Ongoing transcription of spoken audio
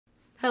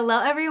Hello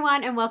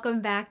everyone and welcome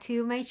back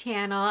to my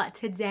channel.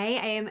 Today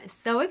I am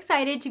so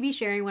excited to be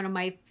sharing one of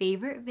my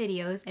favorite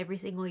videos every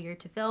single year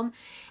to film,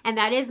 and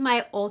that is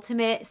my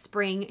ultimate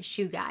spring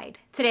shoe guide.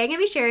 Today I'm going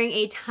to be sharing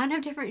a ton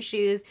of different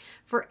shoes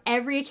for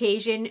every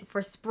occasion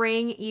for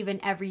spring, even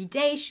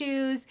everyday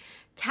shoes,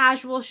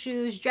 casual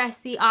shoes,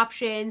 dressy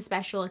options,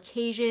 special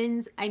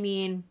occasions.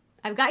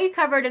 I've got you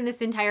covered in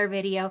this entire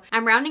video.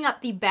 I'm rounding up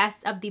the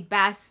best of the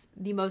best,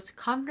 the most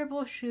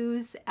comfortable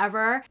shoes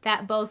ever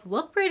that both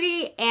look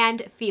pretty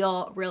and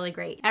feel really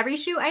great. Every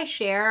shoe I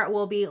share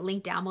will be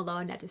linked down below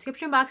in that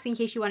description box in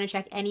case you want to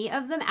check any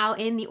of them out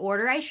in the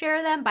order I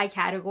share them by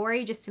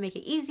category, just to make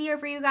it easier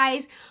for you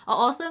guys. I'll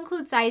also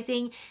include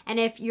sizing,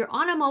 and if you're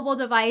on a mobile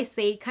device,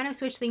 they kind of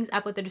switch things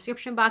up with the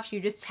description box.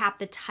 You just tap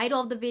the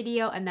title of the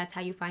video and that's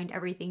how you find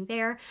everything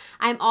there.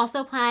 I'm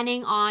also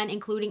planning on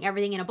including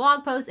everything in a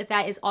blog post if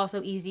that is also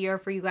easier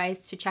for you guys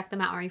to check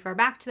them out or refer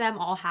back to them.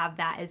 I'll have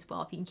that as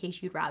well in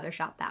case you'd rather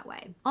shop that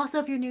way. Also,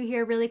 if you're new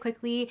here, really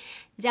quickly,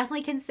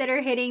 definitely consider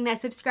hitting that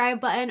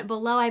subscribe button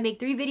below. I make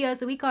 3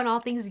 videos a week on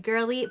all things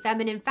girly,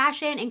 feminine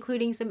fashion,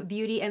 including some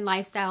beauty and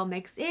lifestyle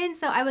mixed in.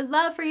 So I would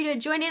love for you to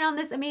join in on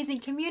this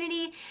amazing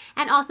community,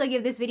 and also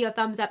give this video a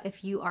thumbs up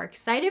if you are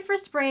excited for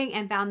spring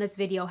and found this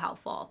video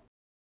helpful.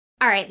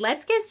 All right,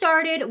 let's get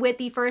started with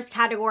the first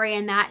category,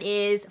 and that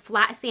is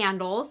flat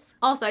sandals.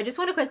 Also, I just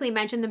want to quickly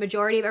mention the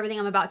majority of everything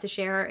I'm about to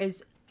share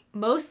is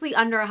mostly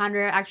under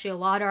 100, actually a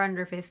lot are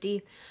under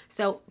 50.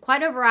 So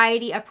quite a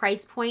variety of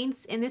price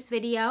points in this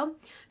video.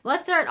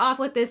 Let's start off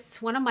with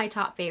this, one of my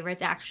top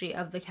favorites actually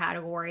of the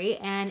category,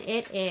 and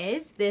it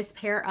is this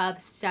pair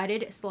of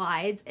studded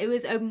slides. It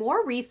was a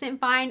more recent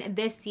find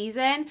this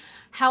season.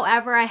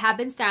 However, I have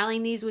been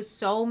styling these with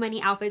so many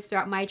outfits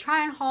throughout my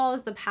try-on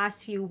hauls the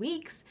past few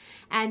weeks,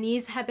 and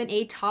these have been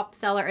a top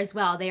seller as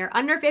well. They are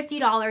under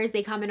 $50.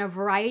 They come in a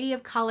variety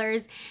of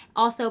colors,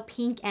 also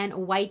pink and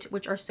white,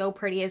 which are so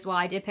pretty as well.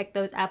 I did pick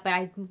those up, but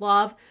I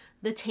love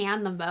the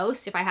tan the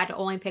most if I had to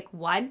only pick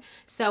one.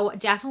 So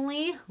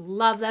definitely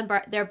love them.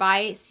 They're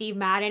by Steve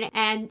Madden.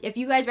 And if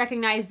you guys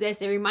recognize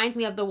this, it reminds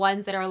me of the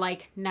ones that are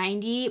like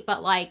 90,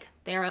 but like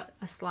they're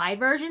a slide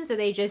version. So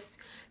they just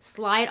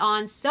slide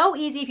on so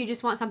easy if you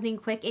just want something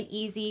quick and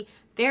easy,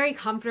 very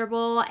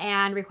comfortable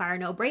and require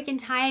no break in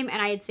time.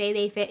 And I'd say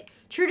they fit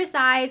true to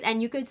size,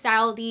 and you could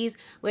style these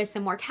with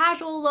some more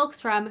casual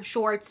looks from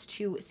shorts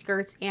to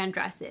skirts and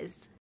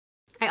dresses.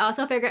 I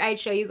also figured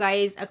I'd show you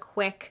guys a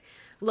quick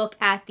look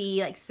at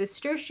the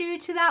sister shoe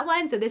to that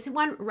one. So this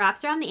one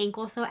wraps around the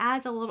ankle, so it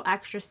adds a little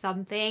extra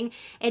something.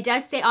 It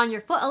does stay on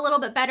your foot a little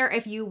bit better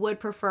if you would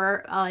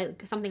prefer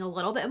something a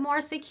little bit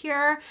more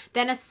secure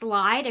than a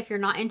slide. If you're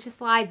not into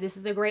slides, this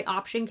is a great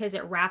option because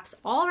it wraps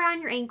all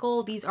around your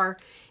ankle. These are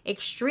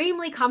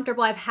extremely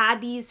comfortable. I've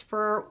had these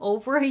for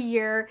over a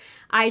year.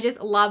 I just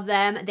love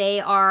them. They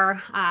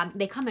are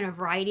they come in a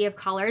variety of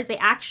colors. They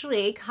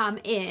actually come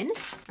in,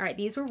 all right,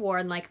 these were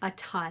worn like a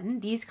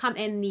ton. These come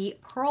in the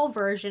pearl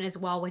version as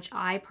well, which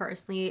I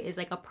personally is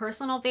like a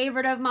personal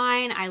favorite of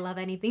mine. I love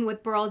anything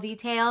with pearl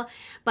detail,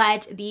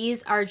 but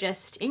these are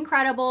just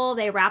incredible.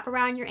 They wrap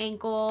around your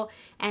ankle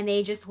and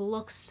they just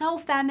look so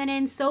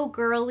feminine, so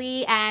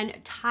girly,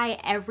 and tie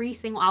every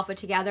single outfit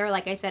together.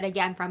 Like I said,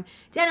 again, from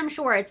denim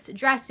shorts,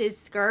 dresses,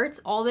 skirts,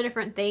 all the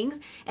different things.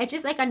 It's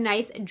just like a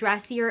nice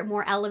dressier,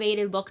 more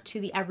elevated look to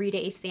the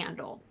everyday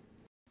sandal.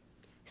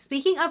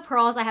 Speaking of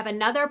pearls, I have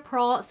another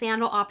pearl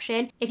sandal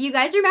option. If you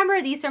guys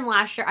remember these from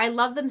last year, I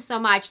love them so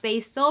much. They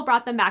still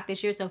brought them back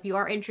this year, so if you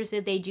are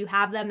interested, they do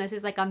have them. This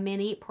is like a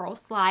mini pearl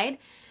slide.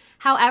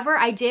 However,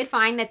 I did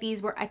find that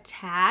these were a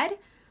tad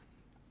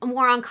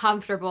more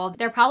uncomfortable.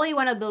 They're probably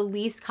one of the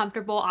least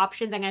comfortable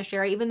options I'm going to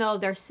share, even though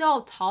they're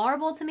still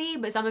tolerable to me,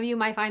 but some of you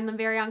might find them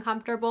very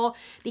uncomfortable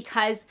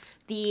because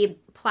the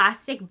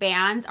plastic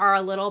bands are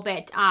a little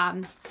bit,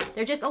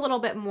 they're just a little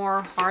bit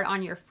more hard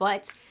on your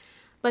foot.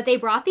 But they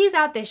brought these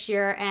out this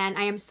year and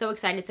I am so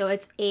excited. So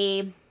it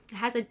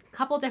has a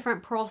couple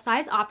different pearl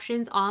size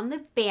options on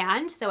the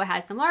band. So it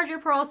has some larger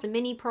pearls, some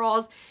mini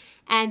pearls,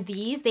 and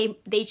these,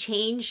 they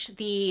change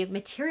the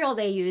material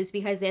they use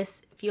because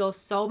this feels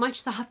so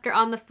much softer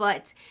on the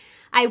foot.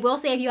 I will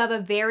say if you have a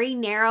very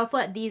narrow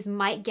foot, these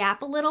might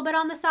gap a little bit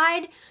on the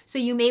side. So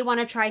you may want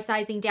to try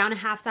sizing down a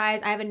half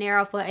size. I have a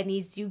narrow foot and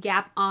these do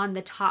gap on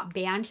the top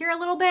band here a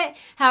little bit.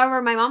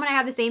 However, my mom and I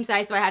have the same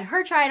size, so I had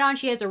her try it on.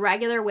 She has a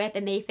regular width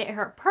and they fit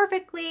her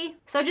perfectly.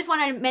 So I just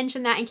wanted to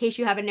mention that in case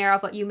you have a narrow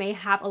foot, you may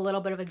have a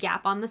little bit of a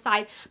gap on the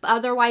side. But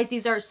otherwise,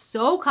 these are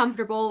so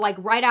comfortable, like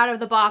right out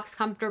of the box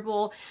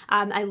comfortable.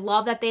 I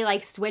love that they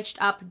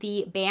switched up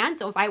the band.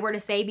 So if I were to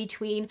say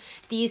between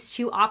these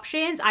two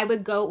options, I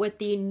would go with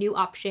the new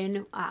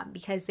option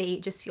because they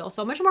just feel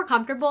so much more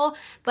comfortable.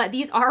 But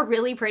these are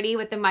really pretty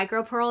with the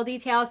micro pearl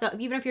detail. So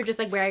even if you're just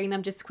wearing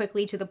them just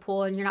quickly to the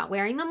pool and you're not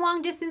wearing them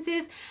long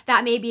distances,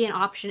 that may be an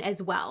option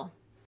as well.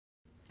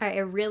 All right,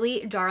 a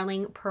really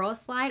darling pearl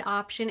slide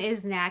option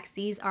is next.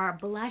 These are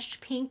blush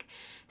pink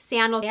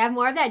sandals. They have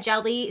more of that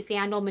jelly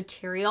sandal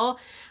material,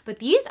 but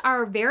these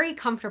are very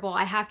comfortable,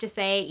 I have to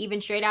say, even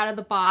straight out of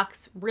the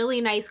box.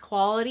 Really nice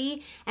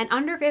quality and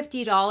under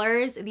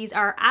 $50. These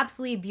are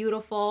absolutely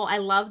beautiful. I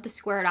love the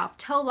squared off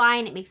toe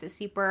line. It makes it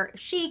super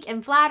chic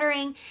and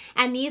flattering,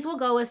 and these will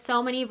go with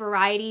so many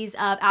varieties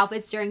of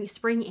outfits during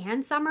spring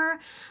and summer.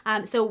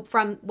 So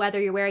from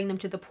whether you're wearing them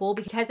to the pool,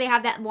 because they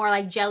have that more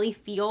like jelly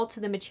feel to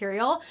the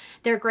material,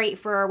 they're great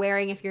for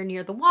wearing if you're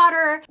near the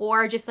water,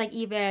 or just like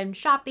even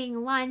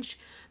shopping, lunch,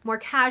 more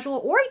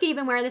casual, or you could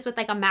even wear this with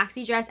like a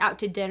maxi dress out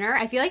to dinner.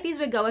 I feel like these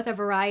would go with a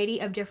variety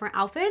of different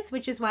outfits,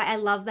 which is why I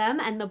love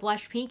them. And the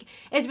blush pink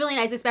is really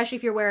nice, especially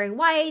if you're wearing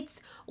whites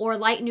or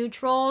light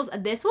neutrals.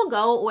 This will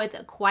go with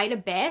quite a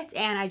bit,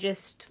 and I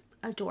just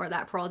adore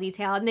that pearl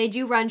detail, and they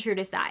do run true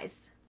to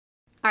size.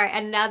 All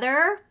right,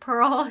 another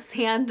pearl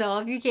sandal.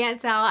 If you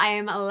can't tell, I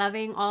am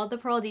loving all the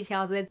pearl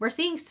details. We're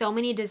seeing so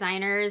many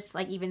designers,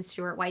 like even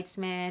Stuart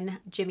Weitzman,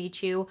 Jimmy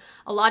Choo.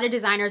 A lot of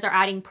designers are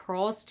adding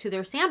pearls to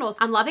their sandals.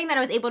 I'm loving that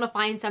I was able to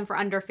find some for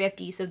under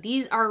 50. So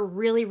these are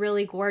really,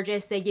 really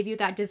gorgeous. They give you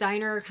that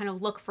designer kind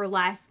of look for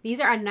less.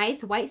 These are a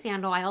nice white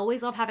sandal. I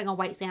always love having a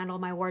white sandal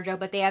in my wardrobe,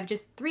 but they have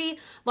just 3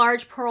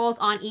 large pearls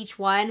on each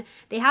one.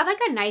 They have like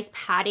a nice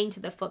padding to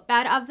the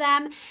footbed of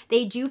them.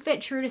 They do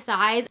fit true to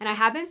size, and I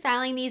have been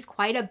styling these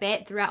quite a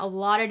bit throughout a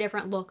lot of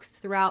different looks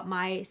throughout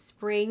my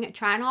spring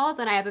try on hauls,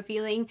 and I have a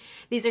feeling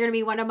these are going to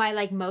be one of my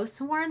like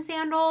most worn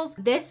sandals.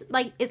 This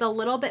like is a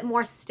little bit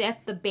more stiff,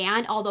 the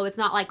band, although it's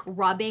not like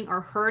rubbing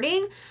or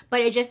hurting,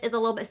 but it just is a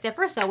little bit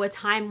stiffer. So with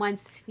time,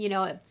 once you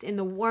know it's in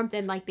the warmth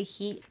and like the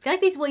heat, I feel like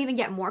these will even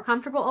get more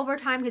comfortable over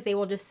time because they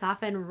will just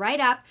soften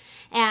right up,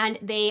 and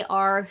they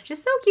are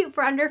just so cute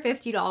for under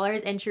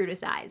 $50 and true to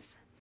size.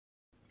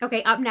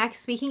 Okay, up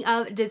next, speaking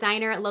of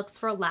designer looks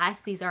for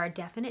less, these are a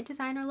definite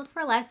designer look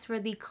for less for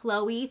the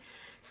Chloe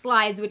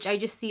slides, which I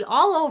just see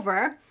all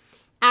over.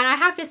 And I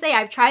have to say,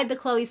 I've tried the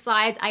Chloe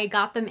slides. I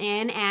got them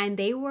in and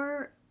they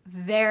were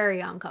very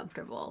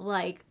uncomfortable.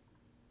 Like,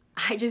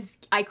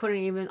 I couldn't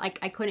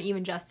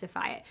even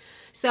justify it.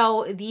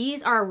 So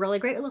these are a really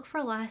great look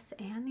for less,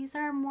 and these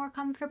are more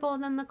comfortable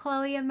than the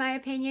Chloe in my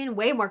opinion.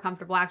 Way more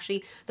comfortable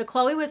actually. The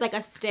Chloe was like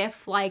a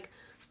stiff, like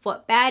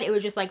footbed. It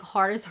was just like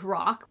hard as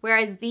rock,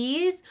 whereas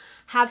these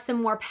have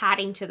some more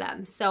padding to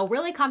them. So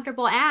really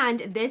comfortable,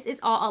 and this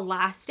is all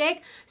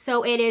elastic,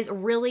 so it is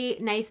really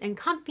nice and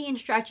comfy and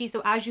stretchy.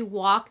 So as you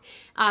walk,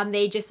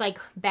 they just like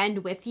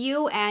bend with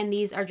you, and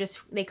these are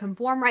just, they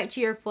conform right to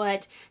your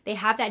foot. They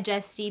have that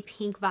dusty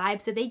pink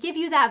vibe, so they give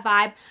you that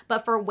vibe,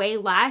 but for way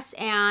less.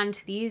 And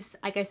these,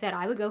 like I said,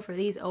 I would go for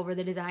these over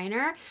the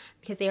designer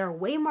because they are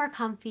way more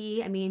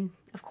comfy. I mean,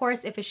 of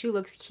course, if a shoe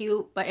looks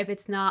cute, but if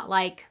it's not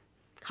like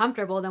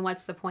comfortable, then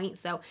what's the point?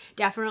 So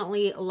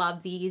definitely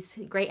love these.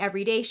 Great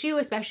everyday shoe,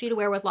 especially to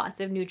wear with lots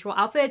of neutral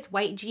outfits,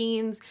 white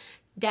jeans,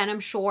 denim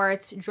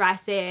shorts,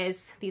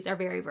 dresses. These are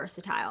very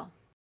versatile.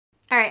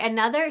 All right,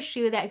 another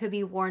shoe that could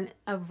be worn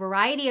a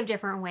variety of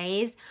different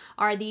ways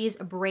are these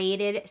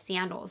braided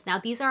sandals.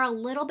 Now, these are a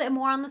little bit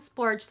more on the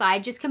splurge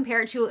side just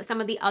compared to some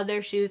of the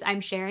other shoes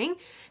I'm sharing.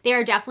 They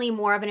are definitely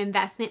more of an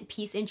investment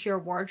piece into your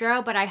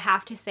wardrobe, but I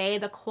have to say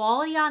the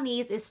quality on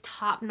these is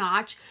top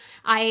notch.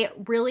 I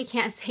really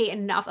can't say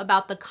enough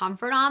about the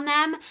comfort on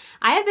them.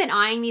 I have been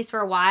eyeing these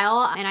for a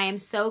while, and I am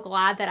so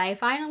glad that I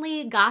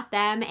finally got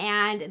them,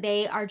 and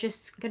they are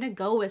just gonna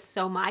go with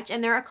so much,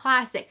 and they're a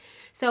classic.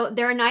 So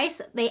they're nice.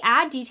 They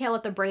add detail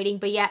with the braiding,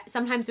 but yet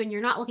sometimes when you're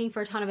not looking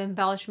for a ton of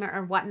embellishment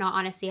or whatnot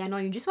on a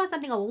sandal, you just want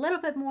something a little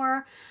bit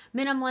more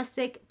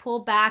minimalistic,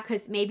 pulled back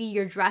because maybe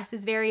your dress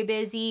is very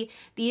busy.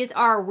 These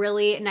are a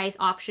really nice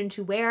option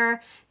to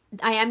wear.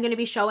 I am going to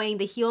be showing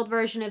the heeled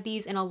version of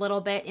these in a little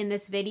bit in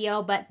this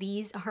video, but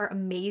these are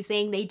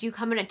amazing. They do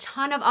come in a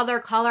ton of other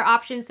color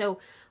options, so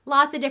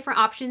lots of different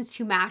options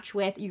to match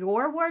with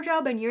your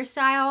wardrobe and your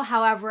style.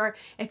 However,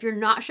 if you're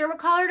not sure what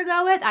color to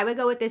go with, I would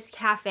go with this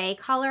cafe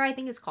color. I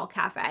think it's called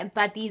cafe,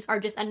 but these are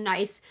just a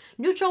nice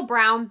neutral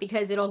brown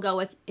because it'll go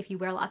with if you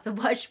wear lots of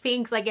blush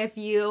pinks. Like if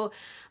you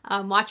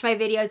watch my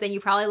videos, then you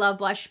probably love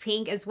blush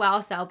pink as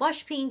well. So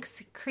blush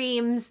pinks,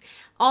 creams,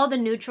 all the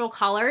neutral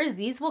colors,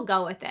 these will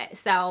go with it.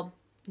 So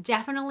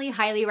definitely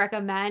highly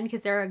recommend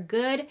because they're a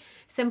good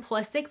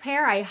simplistic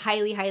pair. I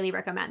highly, highly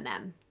recommend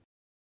them.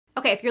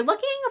 Okay, if you're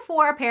looking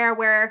for a pair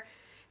where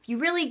you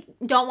really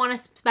don't want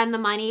to spend the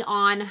money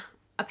on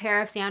a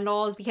pair of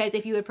sandals, because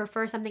if you would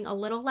prefer something a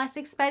little less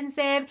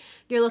expensive,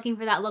 you're looking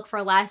for that look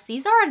for less,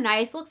 these are a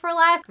nice look for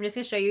less. I'm just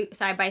going to show you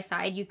side by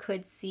side. You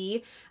could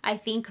see, I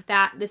think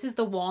that this is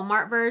the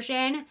Walmart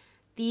version.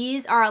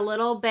 These are a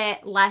little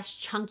bit less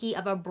chunky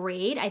of a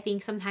braid. I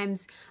think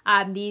sometimes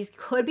these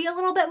could be a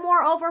little bit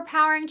more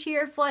overpowering to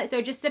your foot. So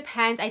it just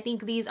depends. I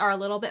think these are a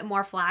little bit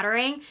more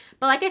flattering.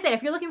 But like I said,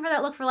 if you're looking for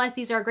that look for less,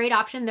 these are a great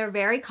option. They're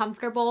very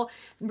comfortable,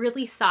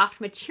 really soft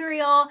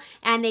material,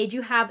 and they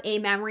do have a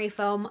memory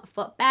foam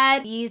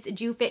footbed. These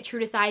do fit true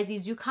to size.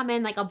 These do come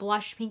in like a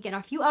blush pink and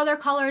a few other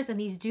colors, and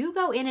these do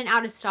go in and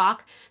out of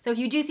stock. So if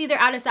you do see they're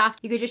out of stock,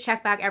 you could just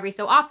check back every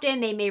so often.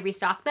 They may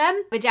restock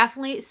them, but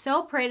definitely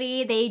so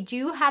pretty. They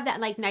do do have that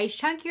like nice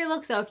chunkier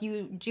look. So if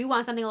you do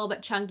want something a little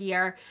bit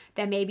chunkier,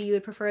 then maybe you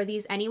would prefer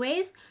these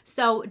anyways.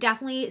 So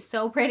definitely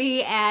so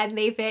pretty, and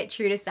they fit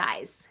true to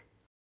size.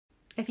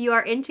 If you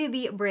are into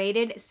the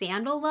braided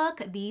sandal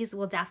look, these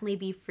will definitely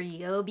be for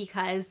you,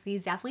 because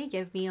these definitely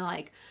give me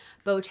like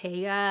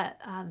Bottega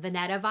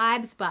Veneta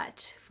vibes,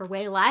 but for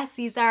way less.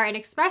 These are an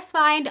express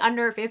find,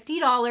 under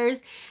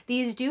 $50.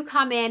 These do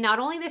come in not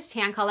only this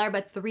tan color,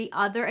 but 3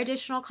 other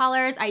additional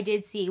colors. I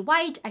did see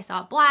white, I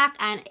saw black,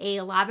 and a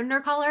lavender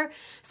color.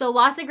 So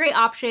lots of great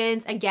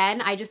options.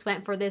 Again, I just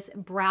went for this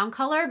brown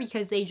color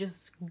because they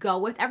just go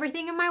with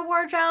everything in my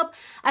wardrobe.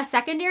 A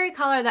secondary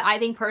color that I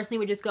think personally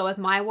would just go with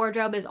my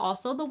wardrobe is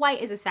also the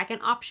white, is a second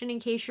option, in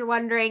case you're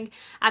wondering.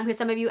 Because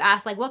some of you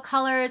asked like what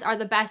colors are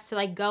the best to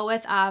like go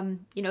with,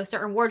 you know,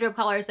 certain wardrobe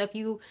colors. So if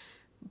you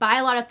buy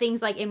a lot of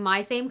things like in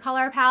my same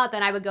color palette,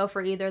 then I would go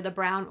for either the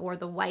brown or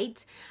the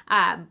white.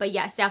 But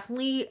yes,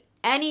 definitely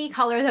any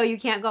color though, you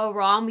can't go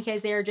wrong,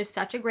 because they're just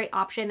such a great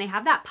option. They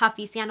have that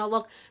puffy sandal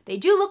look. They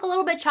do look a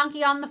little bit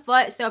chunky on the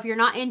foot, so if you're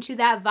not into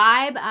that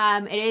vibe,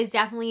 it is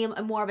definitely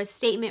more of a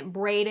statement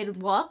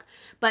braided look,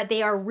 but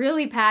they are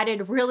really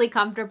padded, really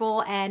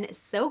comfortable, and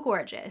so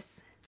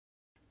gorgeous.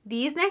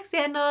 These next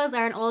sandals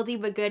are an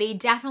oldie but goodie.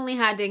 Definitely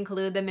had to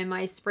include them in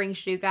my spring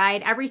shoe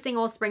guide. Every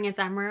single spring and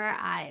summer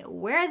I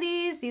wear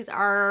these. These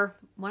are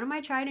one of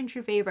my tried and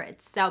true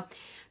favorites. So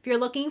if you're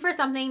looking for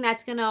something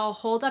that's gonna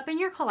hold up in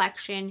your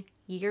collection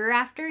year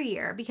after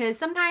year, because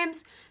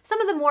sometimes some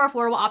of the more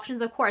affordable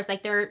options, of course,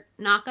 like they're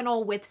not gonna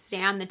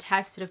withstand the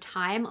test of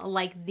time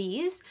like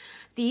these.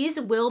 These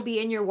will be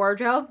in your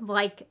wardrobe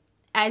like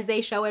as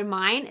they show in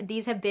mine.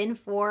 These have been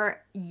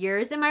for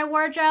years in my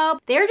wardrobe.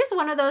 They're just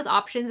one of those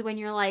options when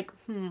you're like,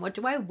 what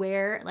do I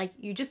wear? Like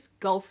you just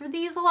go for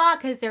these a lot,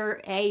 because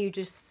they're you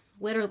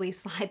just literally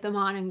slide them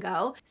on and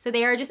go. So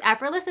they are just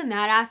effortless in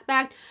that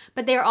aspect,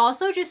 but they're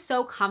also just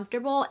so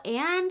comfortable,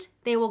 and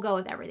they will go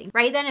with everything.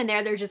 Right then and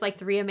there's just like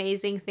 3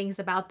 amazing things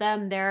about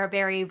them. They're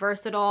very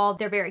versatile,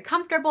 they're very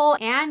comfortable,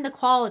 and the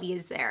quality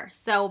is there.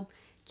 So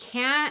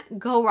can't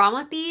go wrong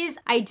with these.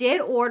 I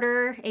did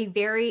order a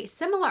very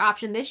similar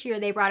option this year.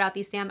 They brought out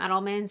these Sam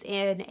Edelmans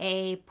in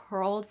a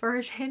pearled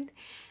version.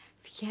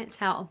 If you can't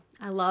tell,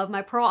 I love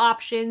my pearl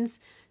options.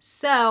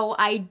 So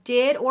I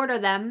did order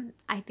them.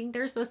 I think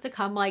they're supposed to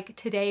come like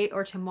today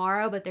or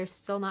tomorrow, but they're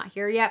still not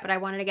here yet, but I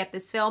wanted to get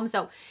this film.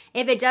 So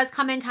if it does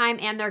come in time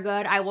and they're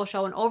good, I will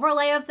show an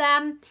overlay of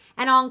them,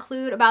 and I'll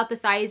include about the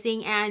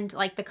sizing and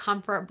like the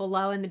comfort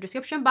below in the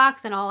description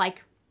box, and I'll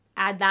like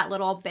add that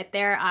little bit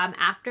there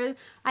after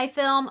I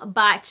film.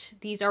 But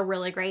these are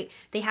really great.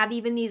 They have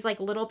even these like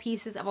little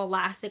pieces of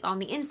elastic on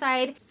the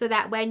inside, so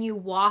that when you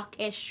walk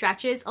it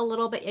stretches a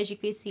little bit, as you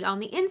can see on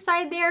the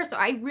inside there. So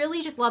I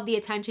really just love the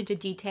attention to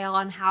detail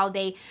on how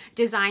they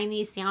design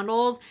these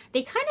sandals.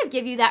 They kind of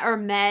give you that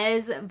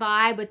Hermes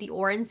vibe with the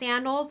Oran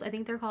sandals. I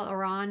think they're called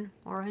Oran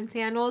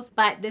sandals,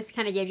 but this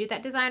kind of gives you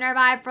that designer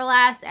vibe for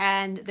less,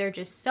 and they're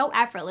just so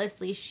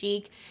effortlessly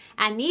chic.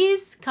 And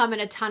these come in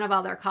a ton of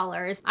other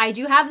colors. I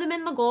do have them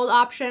in the gold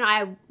option.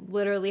 I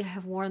literally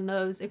have worn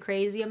those a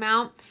crazy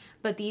amount,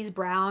 but these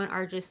brown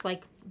are just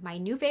like my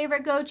new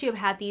favorite go-to. I've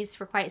had these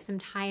for quite some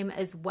time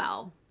as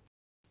well.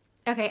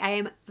 Okay, I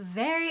am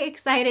very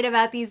excited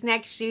about these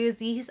next shoes.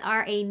 These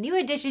are a new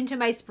addition to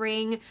my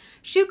spring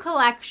shoe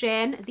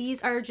collection.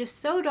 These are just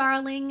so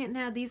darling.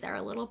 Now these are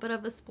a little bit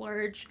of a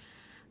splurge,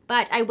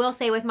 but I will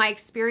say with my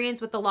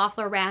experience with the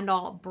Loeffler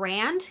Randall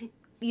brand,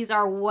 these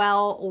are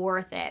well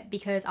worth it,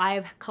 because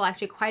I've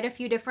collected quite a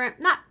few different,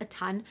 not a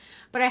ton,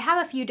 but I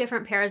have a few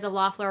different pairs of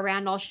Loeffler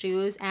Randall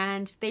shoes,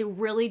 and they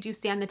really do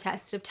stand the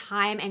test of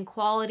time and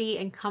quality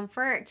and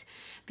comfort.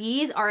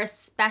 These are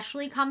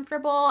especially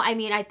comfortable. I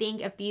mean, I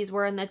think if these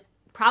were in the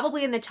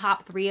probably in the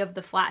top 3 of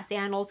the flat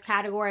sandals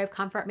category of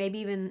comfort, maybe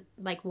even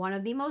like one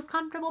of the most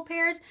comfortable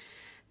pairs.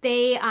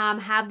 They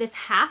have this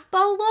half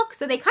bow look.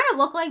 So they kind of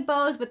look like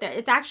bows, but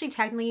it's actually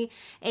technically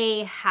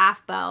a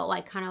half bow,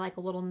 like kind of like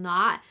a little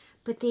knot.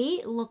 But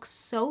they look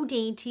so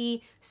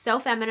dainty, so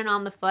feminine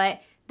on the foot.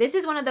 This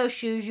is one of those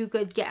shoes you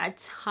could get a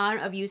ton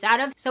of use out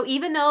of. So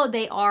even though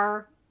they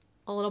are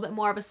a little bit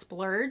more of a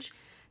splurge,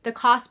 the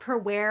cost per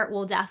wear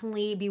will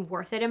definitely be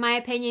worth it in my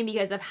opinion,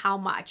 because of how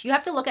much. You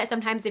have to look at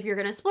sometimes if you're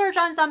gonna splurge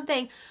on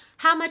something,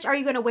 how much are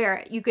you gonna wear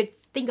it? You could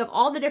think of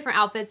all the different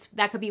outfits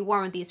that could be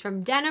worn with these,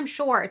 from denim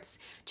shorts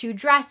to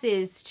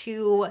dresses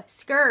to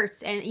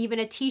skirts and even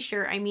a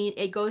t-shirt. I mean,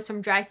 it goes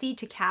from dressy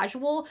to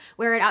casual.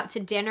 Wear it out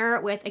to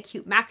dinner with a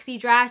cute maxi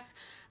dress.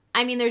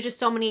 I mean, there's just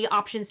so many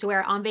options to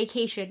wear on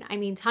vacation. I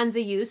mean, tons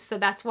of use. So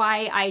that's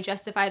why I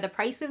justify the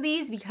price of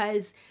these,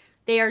 because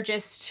they are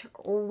just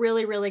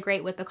really, really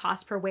great with the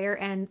cost per wear,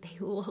 and they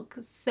look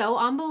so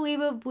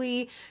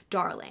unbelievably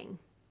darling.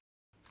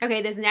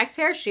 Okay, this next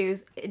pair of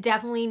shoes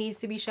definitely needs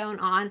to be shown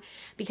on,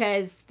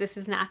 because this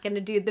is not going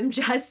to do them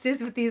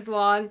justice with these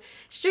long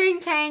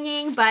strings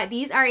hanging, but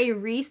these are a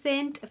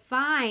recent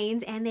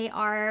find, and they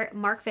are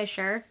Marc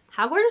Fisher.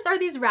 How gorgeous are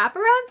these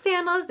wraparound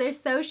sandals? They're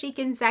so chic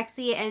and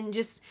sexy and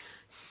just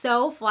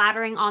So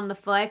flattering on the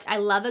foot. I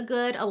love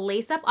a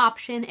lace-up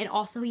option. It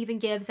also even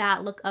gives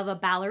that look of a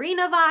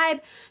ballerina vibe.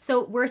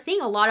 So we're seeing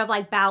a lot of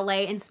like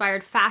ballet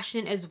inspired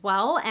fashion as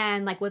well.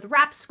 And like with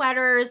wrap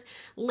sweaters,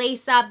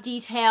 lace-up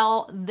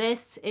detail,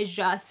 this is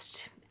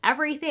just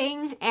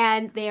everything.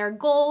 And they are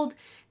gold.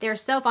 They're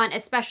so fun,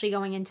 especially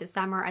going into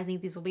summer. I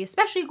think these will be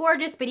especially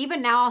gorgeous, but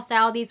even now I'll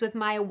style these with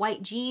my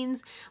white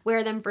jeans,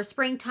 wear them for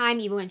springtime,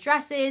 even with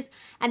dresses,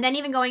 and then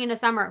even going into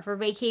summer for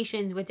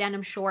vacations with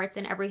denim shorts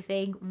and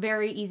everything.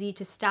 Very easy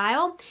to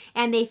style,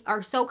 and they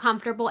are so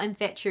comfortable and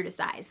fit true to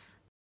size.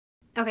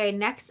 Okay,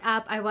 next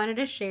up, I wanted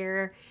to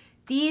share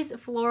these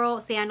floral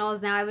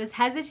sandals. Now, I was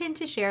hesitant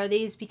to share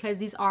these because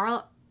these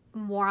are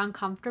more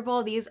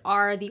uncomfortable. These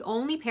are the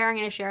only pair I'm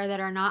going to share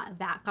that are not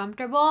that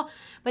comfortable,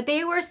 but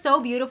they were so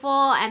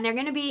beautiful, and they're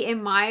going to be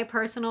in my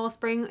personal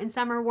spring and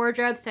summer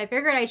wardrobe, so I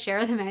figured I'd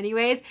share them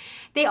anyways.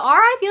 They are,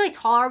 I feel like,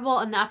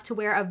 tolerable enough to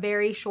wear a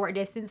very short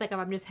distance, like if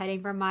I'm just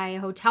heading from my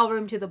hotel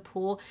room to the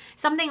pool,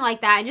 something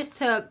like that, and just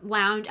to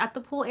lounge at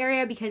the pool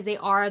area, because they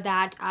are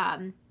that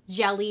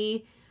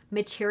jelly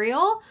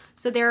material.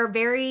 So they're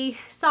very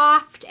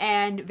soft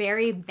and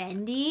very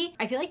bendy.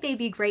 I feel like they'd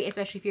be great,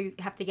 especially if you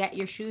have to get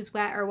your shoes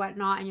wet or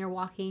whatnot and you're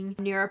walking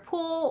near a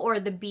pool or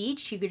the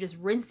beach. You could just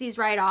rinse these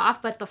right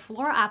off. But the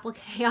floral applique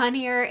on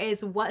here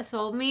is what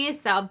sold me.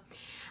 So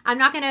I'm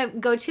not going to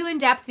go too in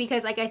depth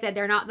because, like I said,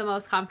 they're not the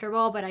most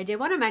comfortable, but I did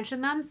want to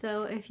mention them.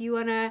 So if you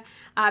want to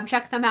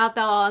check them out,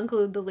 though, I'll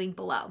include the link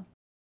below.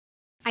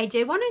 I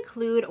did want to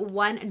include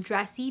one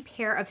dressy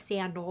pair of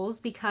sandals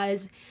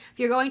because if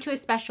you're going to a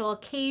special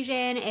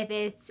occasion, if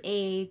it's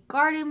a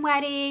garden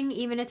wedding,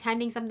 even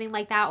attending something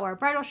like that, or a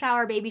bridal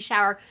shower, baby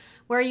shower,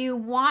 where you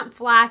want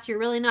flats, you're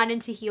really not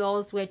into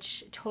heels,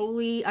 which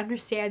totally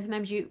understand.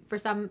 Sometimes for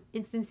some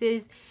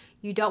instances,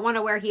 you don't want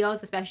to wear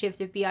heels, especially if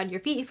to be on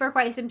your feet for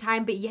quite some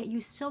time, but yet you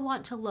still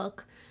want to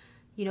look,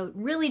 you know,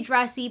 really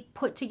dressy,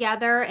 put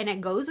together, and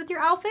it goes with your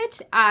outfit.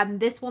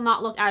 This will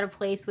not look out of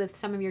place with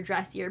some of your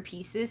dressier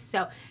pieces.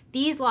 So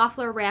these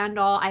Loeffler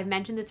Randall, I've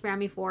mentioned this brand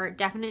before,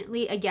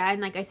 definitely, again,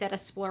 like I said, a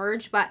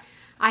splurge, but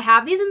I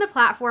have these in the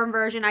platform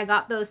version. I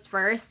got those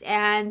first,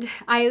 and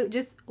I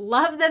just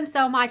love them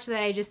so much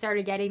that I just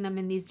started getting them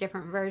in these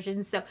different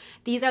versions. So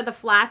these are the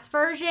flats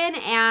version,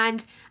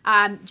 and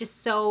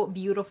just so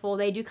beautiful.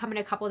 They do come in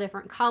a couple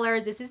different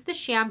colors. This is the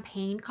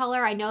champagne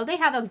color. I know they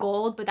have a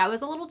gold, but that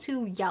was a little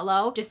too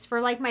yellow. Just for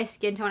like my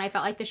skin tone, I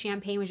felt like the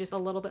champagne was just a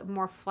little bit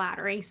more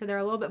flattering. So they're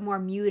a little bit more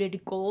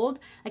muted gold,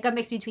 like a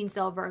mix between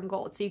silver and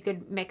gold. So you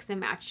could mix and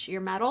match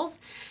your metals,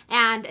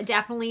 and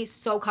definitely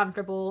so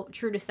comfortable,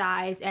 true to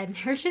size, and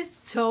they're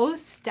just so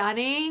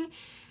stunning,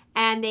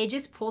 and they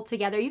just pull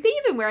together. You could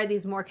even wear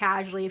these more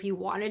casually if you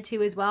wanted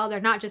to as well. They're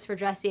not just for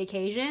dressy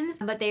occasions,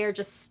 but they are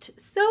just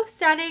so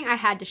stunning. I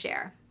had to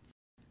share.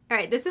 All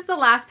right, this is the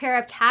last pair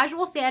of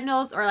casual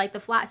sandals, or like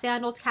the flat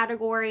sandals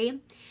category,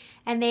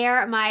 and they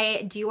are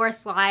my Dior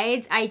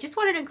slides. I just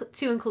wanted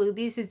to include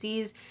these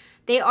as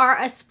they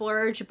are a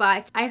splurge,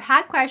 but I've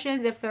had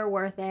questions if they're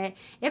worth it,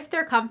 if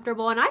they're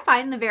comfortable, and I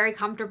find them very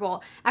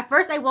comfortable. At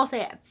first, I will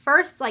say,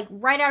 like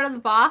right out of the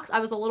box, I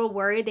was a little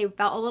worried. They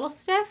felt a little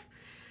stiff,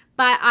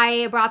 but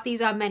I brought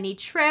these on many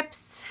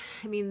trips.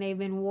 I mean, they've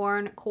been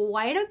worn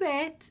quite a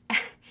bit,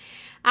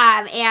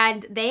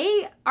 and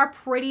they are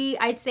pretty,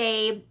 I'd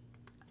say,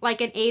 like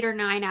an 8 or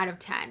 9 out of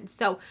 10.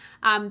 So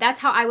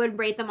that's how I would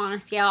rate them on a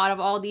scale out of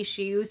all these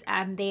shoes.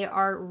 And they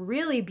are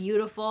really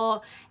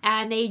beautiful,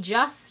 and they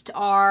just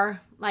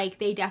are like,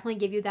 they definitely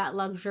give you that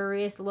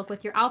luxurious look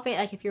with your outfit.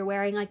 Like if you're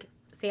wearing, like,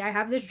 say I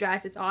have this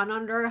dress, it's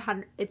under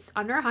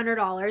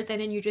 $100,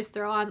 and then you just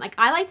throw on, like,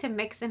 I like to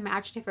mix and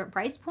match different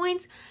price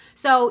points.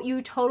 So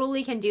you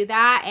totally can do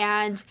that.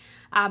 And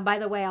by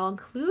the way, I'll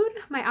include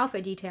my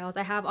outfit details.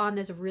 I have on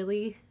this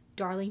really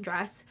darling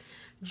dress.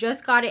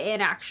 Just got it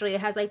in, actually. It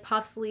has like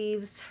puff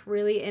sleeves,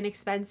 really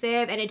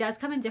inexpensive, and it does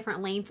come in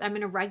different lengths. I'm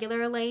in a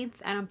regular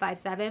length and I'm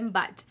 5'7",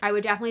 but I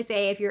would definitely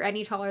say if you're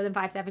any taller than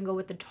 5'7", go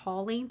with the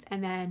tall length.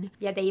 And then,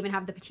 yeah, they even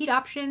have the petite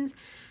options,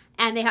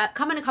 and they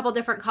come in a couple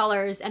different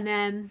colors. And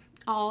then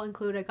I'll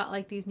include, I got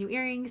like these new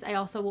earrings. I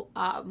also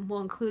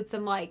will include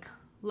some like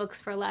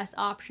looks for less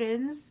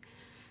options.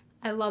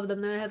 I love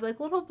them. They have like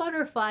little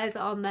butterflies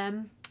on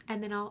them.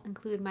 And then I'll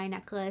include my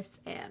necklace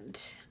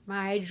and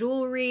my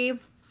jewelry.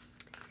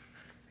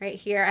 Right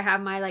here, I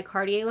have my like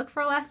Cartier look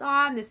for less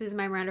on. This is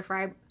my Miranda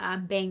Fry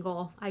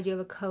bangle. I do have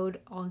a code.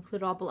 I'll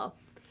include it all below.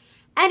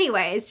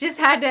 Anyways, just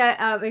had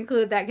to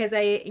include that because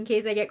in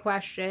case I get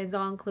questions,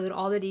 I'll include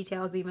all the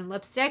details, even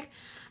lipstick.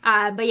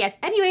 But yes,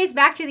 anyways,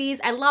 back to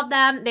these. I love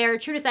them. They're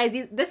true to size.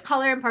 This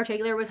color in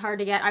particular was hard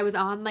to get. I was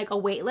on like a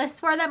wait list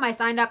for them. I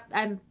signed up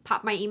and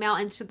popped my email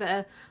into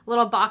the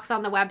little box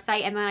on the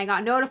website, and then I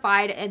got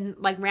notified, and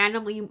like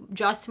randomly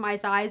just my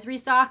size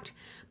restocked.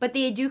 But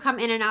they do come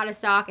in and out of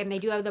stock, and they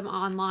do have them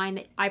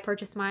online. I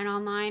purchased mine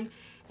online,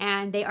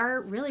 and they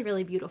are really,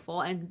 really beautiful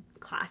and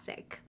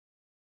classic.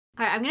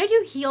 All right, I'm gonna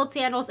do heeled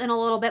sandals in a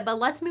little bit, but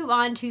let's move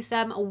on to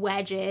some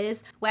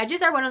wedges.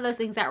 Wedges are one of those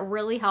things that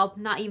really help,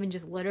 not even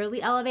just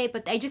literally elevate,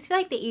 but I just feel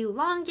like they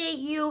elongate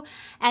you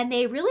and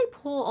they really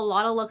pull a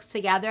lot of looks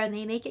together and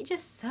they make it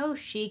just so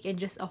chic and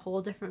just a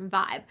whole different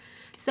vibe.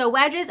 So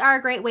wedges are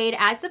a great way to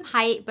add some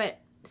height, but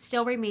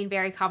still remain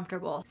very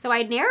comfortable. So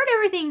I narrowed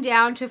everything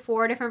down to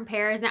 4 different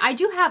pairs. Now I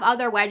do have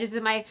other wedges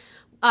in my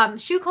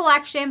shoe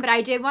collection, but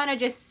I did want to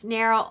just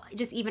narrow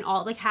even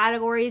all the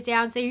categories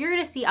down. So you're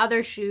going to see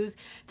other shoes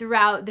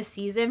throughout the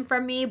season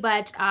from me,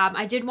 but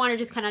I did want to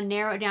just kind of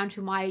narrow it down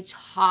to my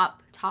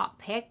top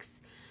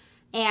picks.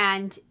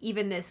 And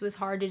even this was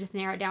hard to just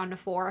narrow it down to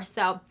 4.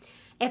 So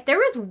if there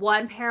was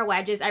one pair of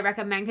wedges I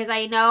recommend, because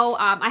I know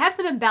I have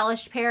some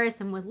embellished pairs,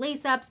 some with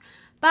lace ups,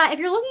 but if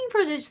you're looking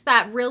for just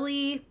that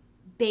really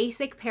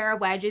basic pair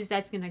of wedges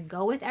that's going to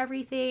go with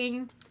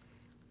everything,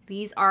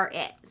 these are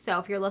it. So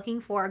if you're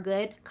looking for a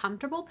good,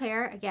 comfortable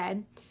pair,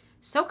 again,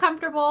 so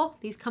comfortable.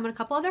 These come in a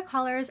couple other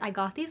colors. I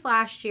got these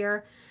last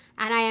year,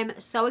 and I am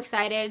so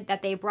excited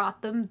that they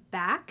brought them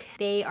back.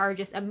 They are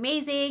just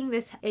amazing.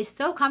 This is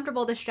so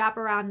comfortable to strap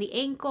around the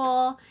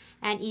ankle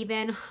and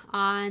even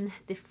on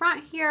the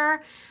front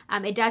here.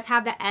 It does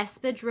have the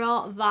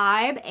espadrille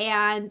vibe,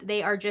 and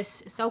they are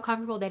just so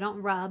comfortable. They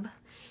don't rub,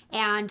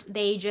 and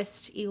they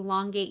just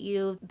elongate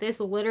you. This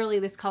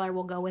color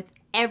will go with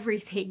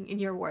everything in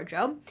your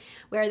wardrobe.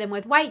 Wear them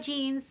with white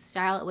jeans,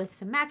 style it with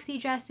some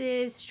maxi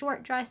dresses,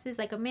 short dresses,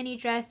 like a mini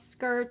dress,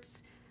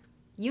 skirts,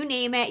 you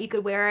name it. You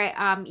could wear it,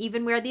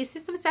 even wear these to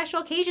some special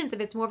occasions if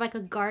it's more of like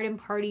a garden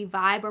party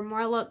vibe or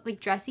more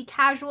like dressy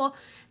casual.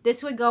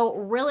 This would go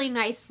really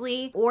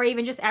nicely, or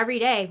even just every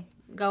day,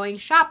 going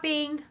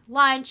shopping,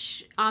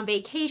 lunch, on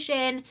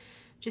vacation,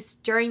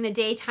 just during the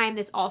daytime,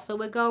 this also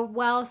would go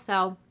well.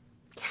 So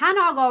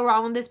cannot go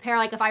wrong with this pair.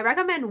 Like if I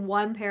recommend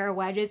one pair of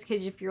wedges,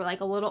 because if you're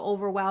like a little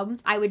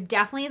overwhelmed, I would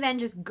definitely then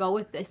just go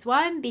with this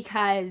one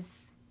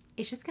because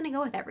it's just gonna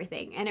go with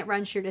everything and it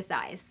runs true to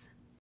size.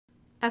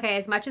 Okay,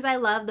 as much as I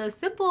love those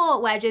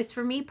simple wedges,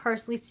 for me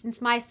personally, since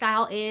my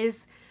style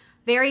is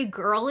very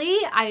girly,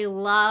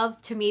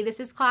 to me this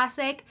is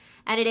classic,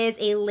 and it is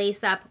a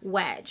lace-up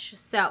wedge.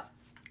 So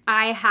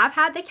I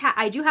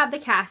do have the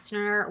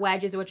Kastner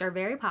wedges, which are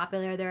very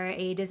popular. They're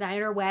a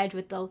designer wedge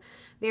with the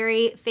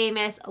very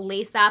famous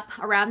lace up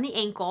around the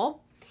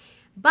ankle.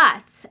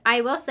 But I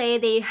will say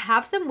they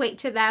have some weight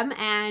to them,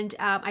 and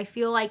I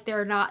feel like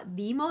they're not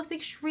the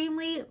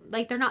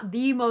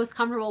most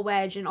comfortable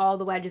wedge in all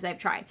the wedges I've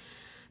tried.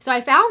 So I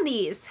found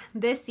these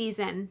this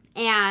season,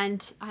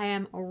 and I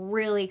am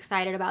really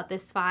excited about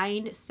this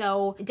find.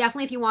 So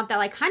definitely if you want that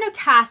like kind of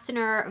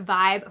Kastner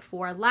vibe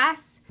for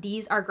less,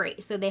 these are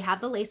great. So they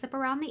have the lace up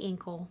around the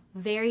ankle,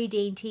 very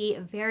dainty,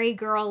 very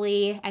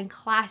girly and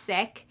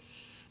classic,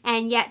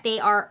 and yet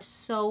they are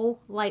so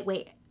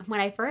lightweight.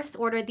 When I first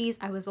ordered these,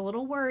 I was a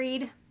little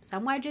worried.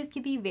 Some wedges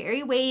can be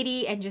very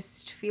weighty and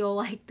just feel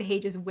like they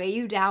just weigh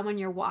you down when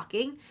you're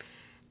walking.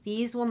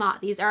 These will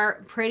not. These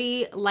are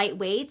pretty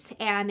lightweight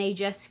and they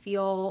just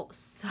feel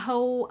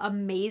so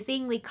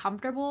amazingly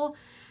comfortable.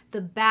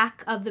 The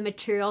back of the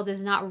material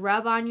does not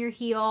rub on your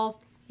heel.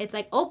 It's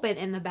like open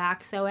in the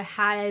back, so it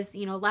has,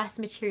 you know, less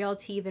material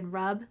to even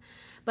rub.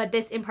 But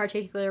this in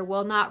particular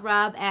will not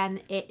rub,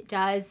 and it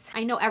does.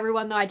 I know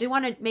everyone, though, I do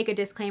want to make a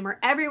disclaimer.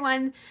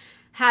 Everyone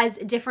has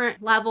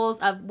different levels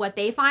of what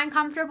they find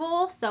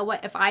comfortable. So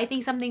what if I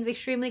think something's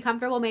extremely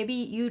comfortable, maybe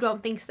you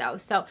don't think so.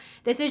 So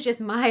this is just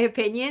my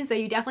opinion. So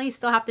you definitely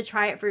still have to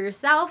try it for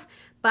yourself,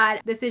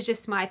 but this is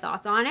just my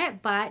thoughts on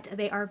it. But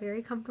they are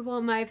very comfortable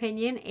in my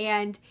opinion,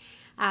 and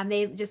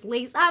they just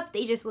lace up.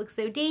 They just look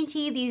so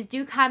dainty. These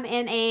do come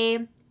in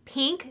a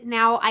pink.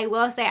 Now I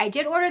will say I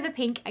did order the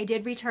pink. I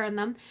did return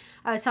them.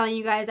 I was telling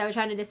you guys I was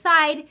trying to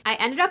decide. I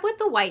ended up with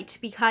the white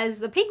because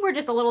the pink were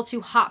just a little too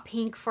hot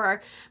pink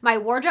for my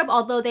wardrobe,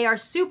 although they are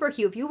super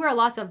cute. If you wear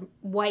lots of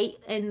white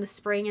in the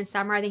spring and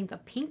summer, I think the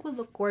pink would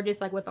look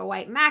gorgeous, like with a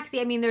white maxi.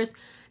 I mean, there's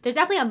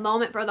definitely a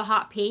moment for the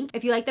hot pink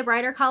if you like the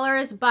brighter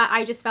colors, but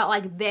I just felt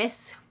like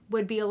this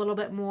would be a little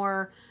bit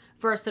more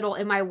versatile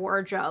in my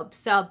wardrobe.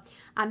 So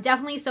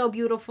definitely so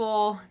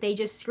beautiful. They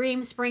just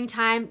scream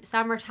springtime,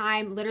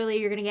 summertime. Literally,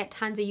 you're gonna get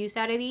tons of use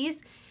out of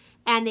these,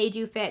 and they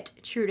do fit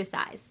true to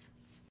size.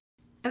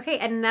 Okay,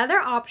 another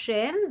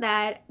option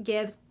that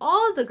gives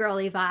all the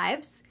girly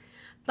vibes,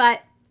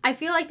 but I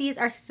feel like these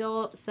are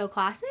still so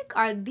classic,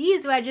 are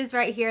these wedges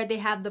right here. They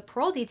have the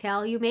pearl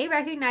detail. You may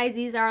recognize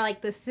these are like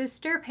the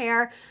sister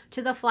pair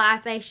to the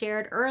flats I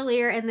shared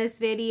earlier in this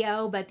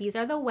video, but these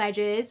are the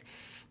wedges.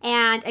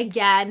 And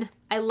again,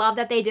 I love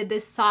that they did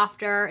this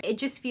softer. It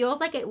just feels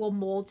like it will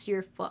mold to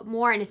your foot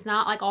more, and it's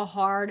not like a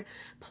hard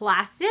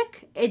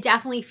plastic. It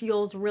definitely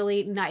feels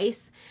really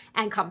nice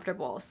and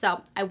comfortable.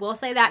 So I will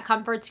say that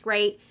comfort's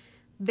great.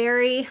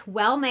 Very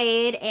well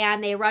made,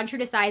 and they run true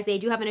to size. They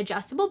do have an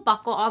adjustable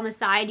buckle on the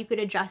side. You could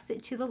adjust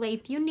it to the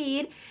length you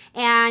need,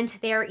 and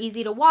they're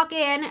easy to walk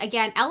in.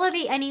 Again,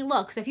 elevate any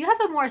look. So if you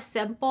have a more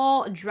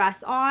simple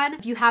dress on,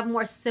 if you have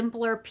more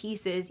simpler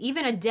pieces,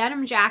 even a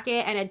denim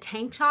jacket and a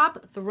tank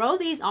top, throw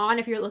these on.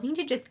 If you're looking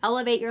to just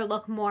elevate your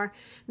look more,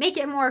 make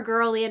it more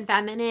girly and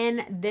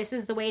feminine, this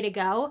is the way to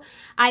go.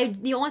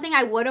 The only thing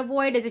I would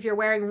avoid is if you're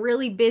wearing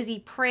really busy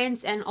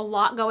prints and a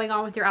lot going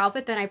on with your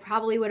outfit, then I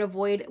probably would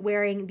avoid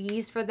wearing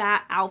these for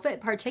that outfit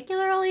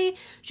particularly,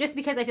 just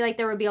because I feel like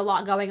there would be a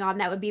lot going on.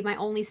 That would be my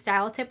only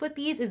style tip with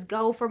these, is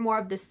go for more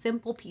of the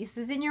simple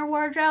pieces in your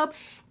wardrobe.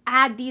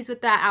 Add these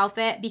with that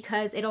outfit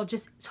because it'll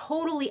just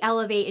totally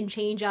elevate and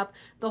change up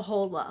the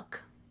whole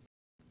look.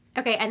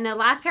 Okay, and the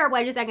last pair of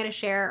wedges I'm going to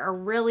share are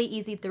really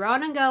easy throw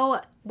on and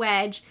go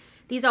wedge.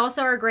 These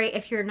also are great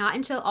if you're not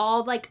into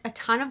all like a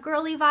ton of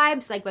girly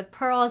vibes, like with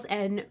pearls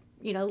and,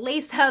 you know,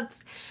 lace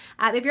ups.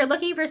 If you're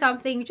looking for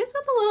something just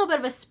with a little bit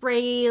of a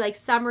springy, like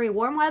summery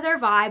warm weather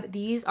vibe,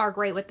 these are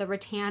great with the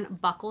rattan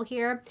buckle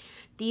here.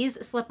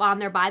 These slip on.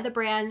 They're by the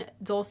brand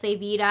Dolce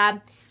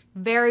Vita.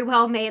 Very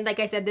well made.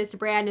 Like I said, this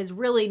brand is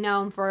really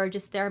known for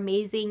just their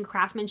amazing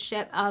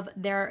craftsmanship of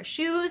their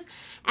shoes,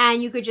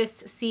 and you could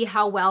just see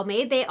how well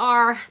made they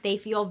are. They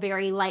feel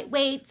very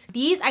lightweight.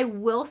 These, I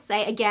will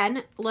say,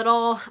 again,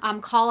 little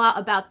call out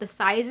about the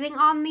sizing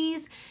on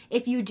these.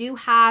 If you do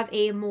have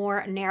a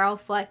more narrow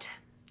foot,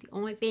 the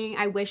only thing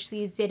I wish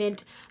these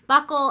didn't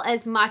buckle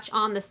as much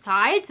on the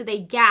side, so they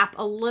gap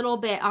a little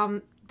bit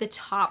on the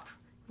top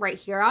right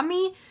here on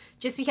me,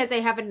 just because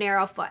they have a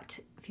narrow foot.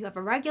 If you have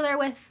a regular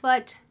width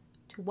foot,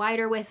 to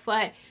wider width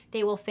foot,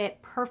 they will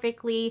fit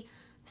perfectly.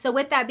 So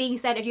with that being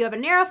said, if you have a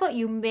narrow foot,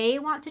 you may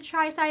want to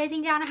try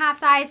sizing down a half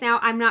size. Now,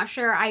 I'm not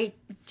sure, I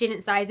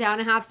didn't size down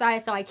a half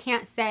size, so I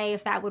can't say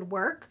if that would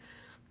work,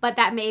 but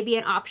that may be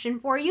an option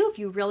for you if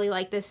you really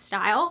like this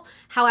style.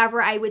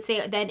 However, I would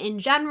say then in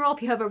general,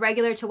 if you have a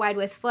regular to wide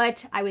width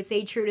foot, I would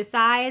say true to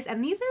size.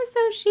 And these are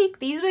so chic.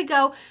 These would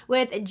go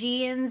with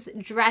jeans,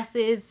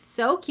 dresses,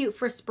 so cute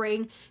for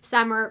spring,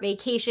 summer,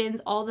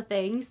 vacations, all the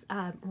things.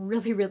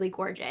 Really, really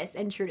gorgeous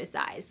and true to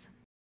size.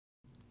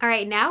 All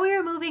right, now we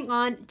are moving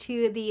on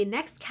to the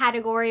next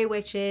category,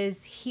 which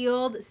is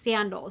heeled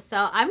sandals.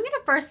 So I'm gonna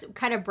first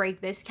kind of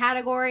break this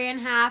category in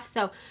half.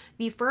 So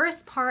the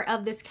first part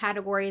of this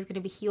category is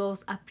gonna be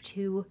heels up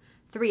to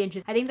 3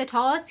 inches. I think the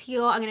tallest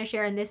heel I'm gonna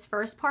share in this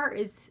first part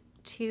is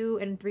 2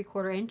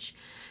 3/4 inch.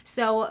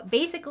 So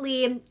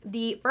basically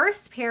the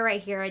first pair right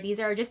here, these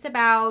are just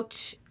about,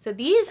 so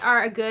these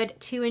are a good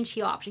 2-inch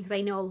heel option, because I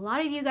know a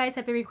lot of you guys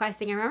have been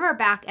requesting. I remember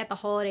back at the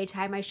holiday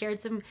time, I shared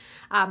some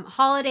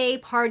holiday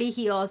party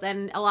heels,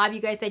 and a lot of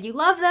you guys said you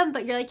love them,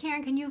 but you're like,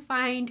 Karen, can you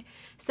find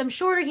some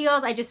shorter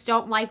heels? I just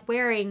don't like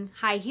wearing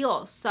high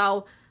heels.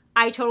 So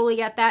I totally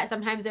get that.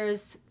 Sometimes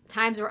there's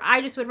times where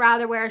I just would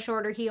rather wear a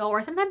shorter heel,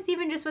 or sometimes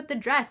even just with the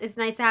dress, it's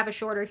nice to have a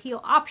shorter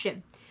heel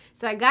option.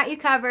 So I got you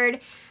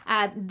covered.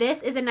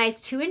 This is a nice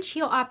 2-inch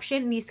heel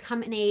option. These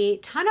come in a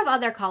ton of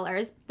other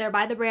colors. They're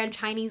by the brand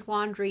Chinese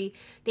Laundry.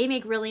 They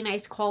make really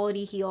nice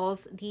quality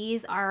heels.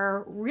 These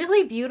are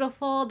really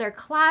beautiful. They're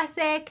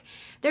classic.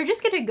 They're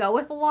just gonna go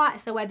with a lot.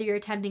 So whether you're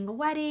attending a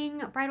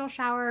wedding, a bridal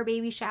shower,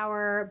 baby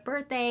shower,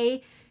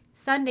 birthday,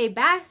 Sunday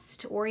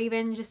best, or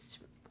even just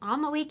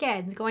on the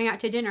weekends going out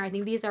to dinner, I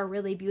think these are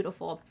really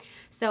beautiful.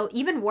 So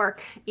even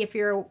work, if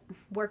your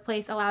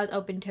workplace allows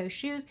open toe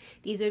shoes,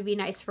 these would be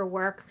nice for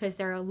work because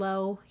they're a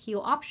low heel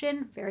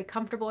option, very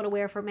comfortable to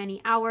wear for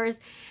many hours.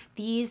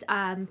 These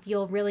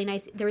feel really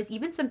nice. There's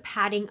even some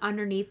padding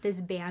underneath this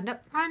band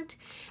up front,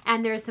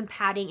 and there's some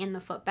padding in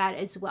the footbed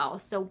as well.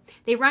 So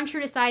they run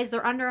true to size.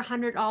 They're under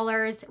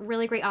 $100.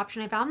 Really great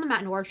option. I found them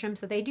at Nordstrom,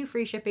 so they do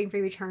free shipping,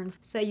 free returns.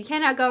 So you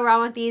cannot go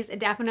wrong with these.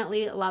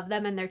 Definitely love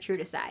them, and they're true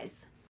to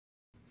size.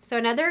 So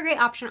another great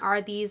option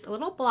are these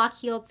little block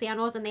heeled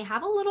sandals, and they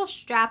have a little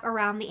strap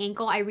around the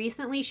ankle. I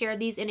recently shared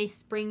these in a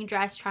spring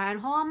dress try on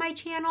haul on my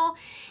channel,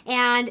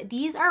 and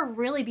these are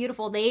really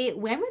beautiful. They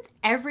went with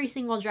every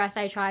single dress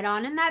I tried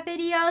on in that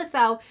video.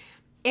 So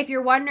if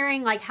you're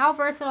wondering like how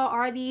versatile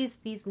are these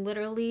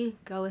literally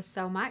go with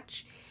so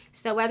much.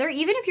 So whether,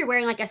 even if you're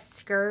wearing like a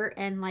skirt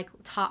and like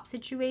top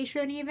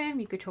situation even,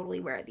 you could totally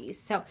wear these.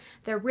 So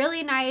they're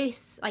really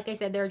nice. Like I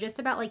said, they're just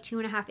about like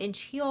 2.5-inch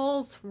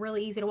heels,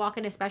 really easy to walk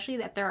in, especially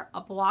that they're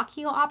a block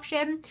heel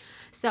option.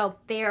 So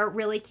they're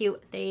really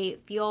cute. They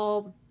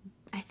feel,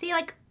 I'd say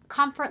like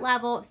comfort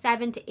level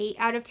 7 to 8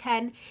 out of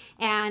 10,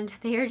 and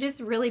they're just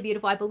really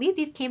beautiful. I believe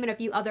these came in a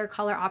few other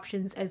color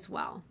options as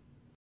well.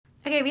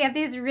 Okay, we have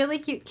these really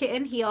cute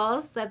kitten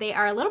heels that they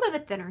are a little bit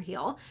of a thinner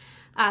heel.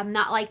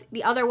 Not like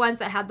the other ones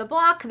that had the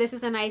block. This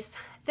is a nice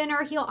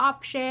thinner heel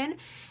option,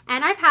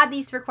 and I've had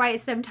these for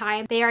quite some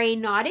time. They are a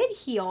knotted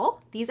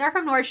heel. These are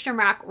from Nordstrom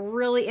Rack,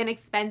 really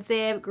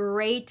inexpensive,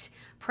 great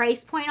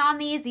price point on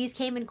these. These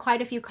came in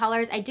quite a few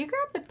colors. I did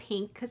grab the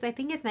pink because I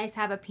think it's nice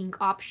to have a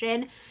pink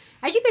option.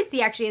 As you can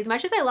see, actually, as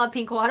much as I love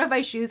pink, a lot of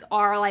my shoes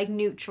are like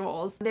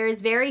neutrals.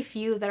 There's very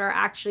few that are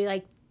actually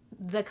like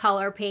the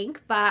color pink,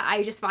 but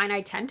I just find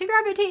I tend to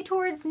gravitate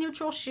towards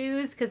neutral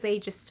shoes because they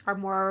just are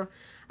more,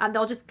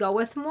 they'll just go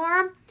with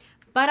more.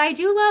 But I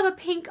do love a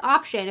pink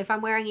option if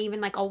I'm wearing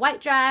even like a white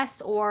dress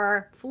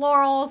or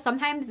floral.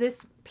 Sometimes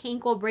this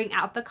pink will bring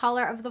out the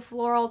color of the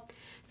floral.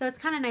 So it's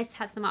kind of nice to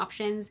have some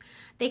options.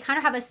 They kind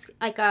of have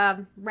like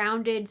a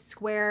rounded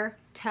square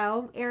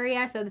toe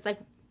area. So it's like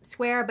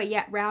square but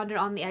yet rounded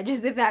on the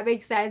edges, if that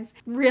makes sense.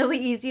 Really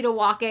easy to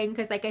walk in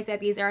because like I said,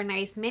 these are a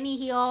nice mini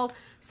heel.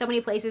 So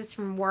many places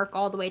from work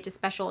all the way to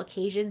special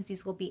occasions.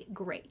 These will be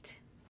great.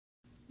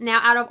 Now,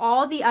 out of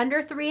all the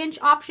under 3-inch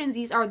options,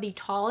 these are the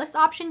tallest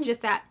option,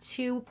 just at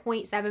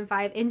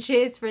 2.75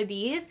 inches for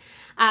these.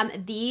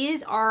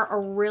 These are a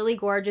really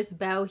gorgeous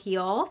bow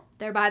heel.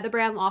 They're by the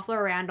brand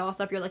Loeffler Randall.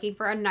 So if you're looking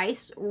for a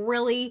nice,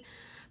 really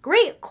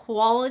great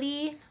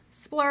quality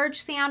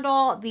splurge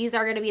sandal, these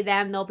are going to be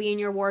them. They'll be in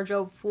your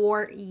wardrobe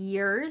for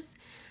years.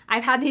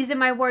 I've had these in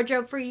my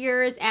wardrobe for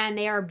years and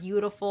they are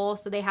beautiful.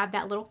 So they have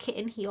that little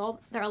kitten heel.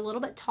 They're a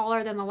little bit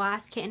taller than the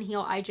last kitten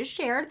heel I just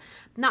shared.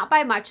 Not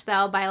by much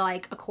though, by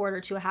like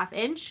 1/4 to 1/2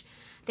 inch.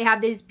 They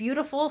have these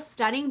beautiful,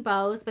 stunning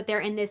bows, but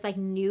they're in this like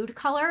nude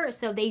color.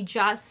 So they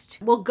just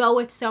will go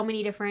with so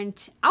many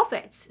different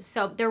outfits.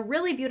 So they're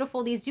really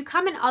beautiful. These do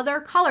come in other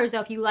colors.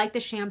 So if you like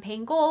the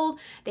champagne gold,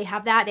 they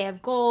have that. They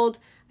have gold.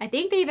 I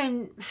think they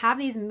even have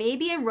these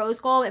maybe in rose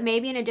gold, it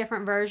may be in a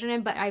different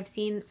version, but I've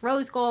seen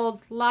rose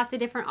gold, lots of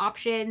different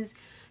options.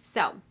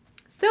 So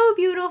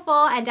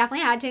beautiful, and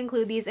definitely had to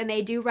include these, and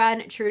they do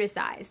run true to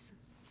size.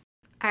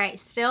 All right,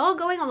 still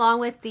going along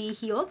with the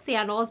heeled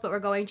sandals, but we're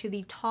going to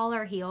the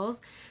taller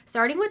heels.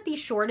 Starting with the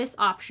shortest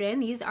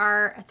option, these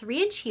are a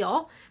 3-inch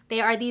heel.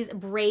 They are these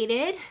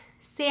braided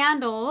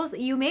sandals.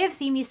 You may have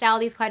seen me style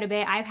these quite a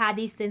bit. I've had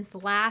these since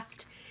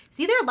it's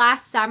either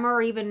last summer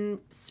or even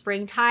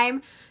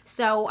springtime.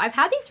 So I've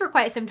had these for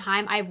quite some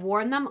time. I've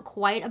worn them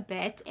quite a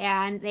bit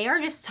and they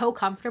are just so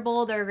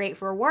comfortable. They're great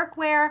for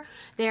workwear.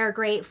 They're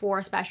great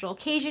for special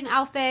occasion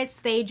outfits.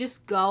 They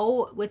just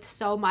go with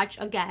so much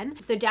again.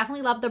 So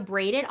definitely love the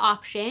braided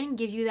option.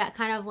 Gives you that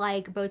kind of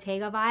like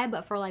Bottega vibe,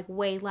 but for like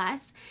way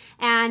less.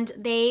 And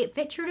they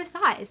fit true to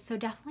size. So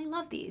definitely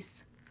love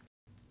these.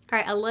 All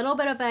right, a little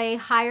bit of a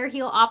higher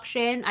heel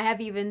option. I have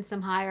even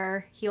some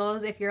higher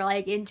heels if you're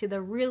like into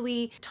the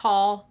really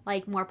tall,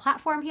 like more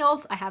platform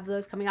heels. I have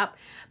those coming up.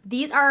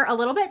 These are a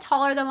little bit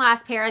taller than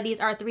last pair.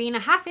 These are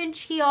 3.5-inch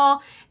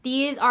heel.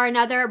 These are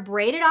another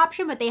braided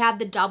option, but they have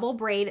the double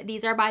braid.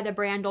 These are by the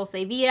brand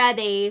Dolce Vita.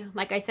 They,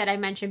 like I said, I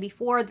mentioned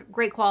before,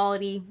 great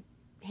quality.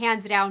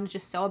 Hands down,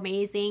 just so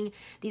amazing.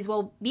 These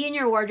will be in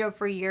your wardrobe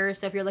for years.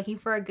 So if you're looking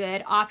for a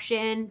good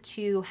option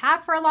to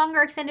have for a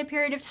longer extended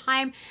period of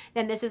time,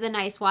 then this is a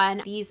nice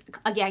one. These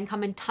again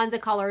come in tons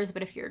of colors,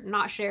 but if you're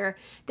not sure,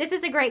 this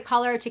is a great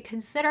color to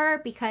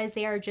consider because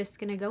they are just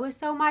gonna go with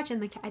so much.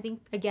 And I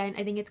think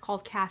it's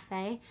called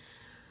cafe.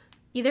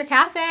 Either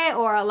cafe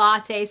or a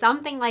latte,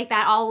 something like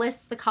that. I'll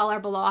list the color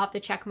below. I'll have to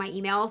check my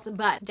emails,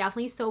 but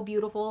definitely so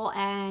beautiful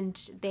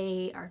and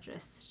they are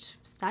just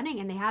stunning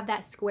and they have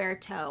that square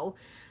toe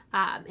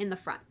in the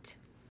front.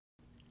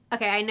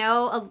 Okay, I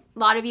know a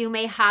lot of you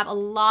may have a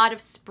lot of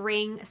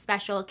spring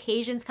special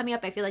occasions coming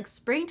up. I feel like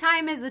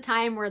springtime is the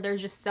time where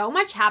there's just so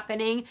much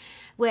happening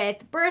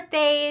with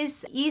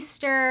birthdays,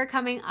 Easter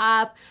coming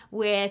up,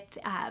 with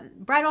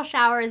bridal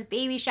showers,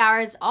 baby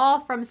showers,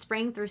 all from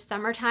spring through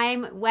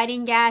summertime,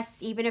 wedding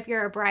guests, even if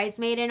you're a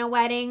bridesmaid in a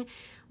wedding,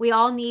 we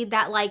all need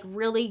that like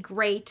really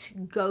great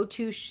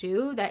go-to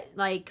shoe that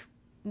like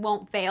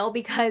won't fail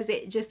because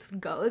it just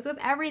goes with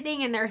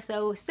everything and they're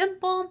so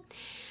simple.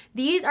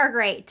 These are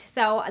great.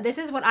 So this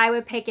is what I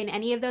would pick in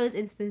any of those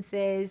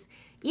instances,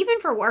 even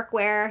for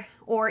workwear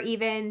or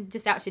even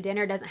just out to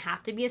dinner. Doesn't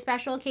have to be a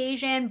special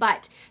occasion,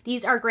 but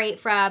these are great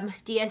from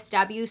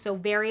DSW, so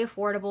very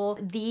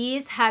affordable.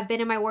 These have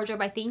been in my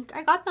wardrobe. I think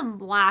I got them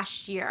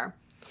last year.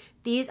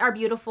 These are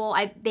beautiful.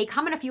 They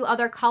come in a few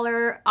other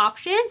color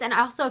options and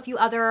also a few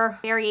other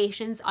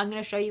variations. I'm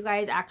going to show you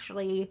guys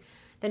actually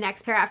the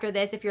next pair after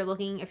this if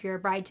you're a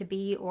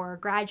bride-to-be or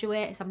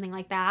graduate, something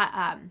like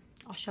that.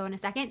 I'll show in a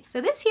second. So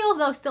this heel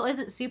though still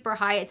isn't super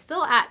high. It's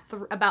still at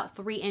about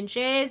 3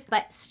 inches,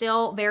 but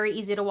still very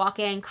easy to walk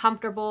in,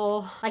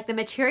 comfortable. Like the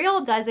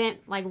material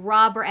doesn't like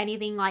rub or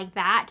anything like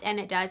that. And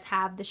it does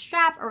have the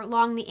strap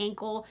along the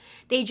ankle.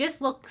 They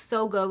just look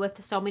so good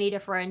with so many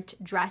different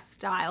dress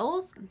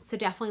styles. So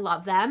definitely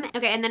love them.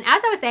 Okay, and then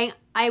as I was saying,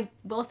 I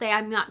will say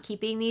I'm not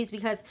keeping these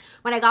because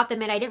when I got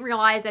them in, I didn't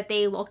realize that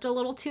they looked a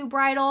little too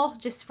bridal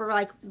just for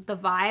like the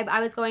vibe I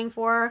was going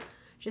for.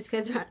 Just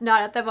because I'm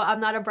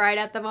not a bride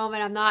at the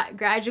moment, I'm not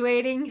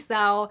graduating.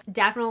 So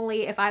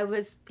definitely if I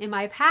was in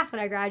my past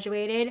when I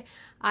graduated,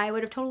 I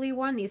would have totally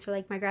worn these for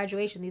like my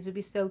graduation. These would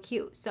be so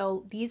cute.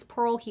 So these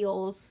pearl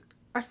heels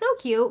are so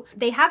cute.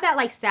 They have that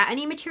like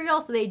satiny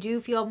material, so they do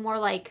feel more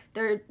like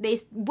they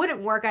wouldn't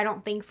work, I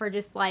don't think, for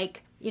just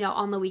like you know,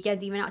 on the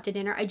weekends, even out to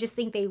dinner. I just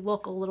think they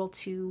look a little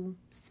too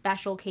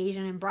special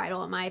occasion and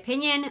bridal in my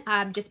opinion,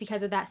 just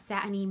because of that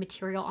satiny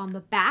material on the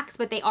backs.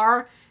 But they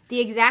are the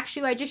exact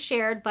shoe I just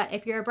shared. But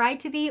if you're a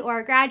bride-to-be or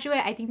a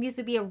graduate, I think these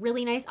would be a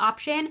really nice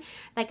option.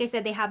 Like I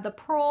said, they have the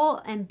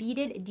pearl and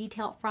beaded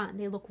detail up front.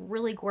 They look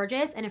really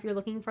gorgeous. And if you're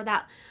looking for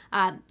that,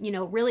 you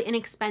know, really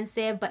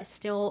inexpensive but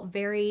still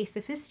very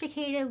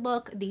sophisticated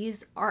look,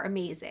 these are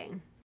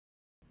amazing.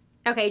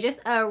 Okay, just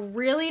a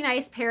really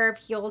nice pair of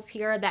heels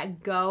here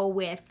that go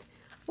with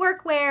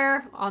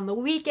workwear, on the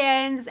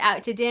weekends,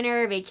 out to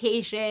dinner,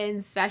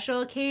 vacations, special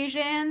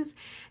occasions.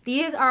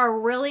 These are a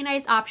really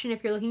nice option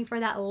if you're looking for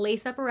that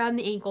lace up around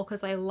the ankle,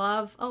 because I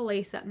love a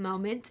lace up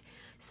moment.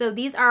 So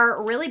these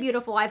are really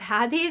beautiful. I've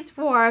had these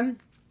for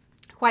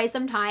quite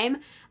some time.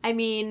 I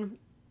mean,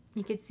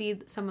 you can see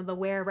some of the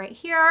wear right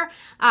here.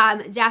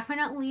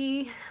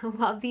 Definitely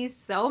love these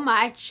so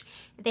much.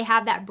 They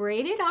have that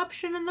braided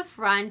option in the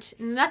front.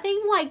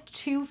 Nothing like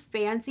too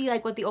fancy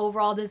like with the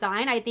overall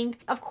design. I think,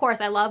 of course,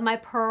 I love my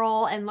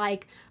pearl and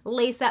like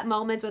lace up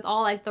moments with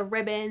all like the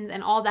ribbons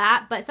and all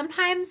that. But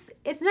sometimes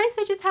it's nice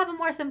to just have a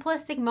more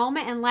simplistic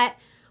moment and let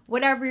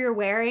whatever you're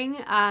wearing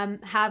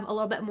have a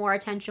little bit more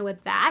attention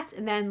with that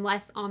and then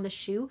less on the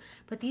shoe.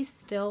 But these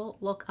still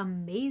look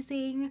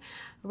amazing.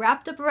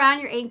 Wrapped up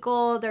around your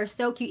ankle. They're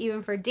so cute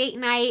even for date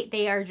night.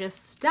 They are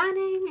just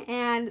stunning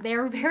and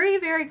they're very,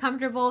 very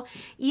comfortable,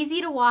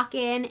 easy to walk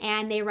in,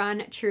 and they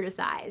run true to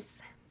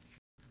size.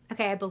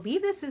 Okay, I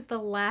believe this is the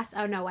last,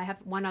 oh no, I have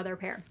one other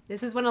pair.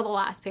 This is one of the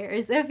last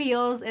pairs of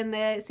heels in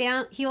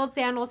the heeled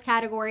sandals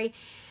category.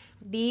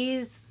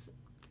 These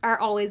are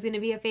always going to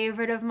be a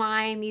favorite of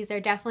mine. These are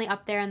definitely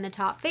up there in the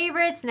top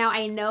favorites. Now,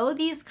 I know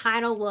these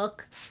kind of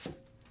look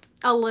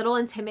a little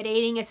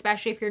intimidating,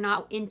 especially if you're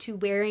not into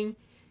wearing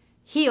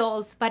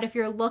heels, but if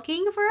you're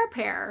looking for a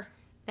pair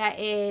that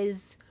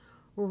is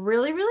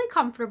really, really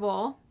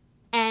comfortable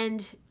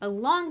and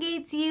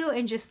elongates you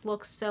and just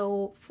looks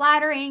so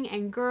flattering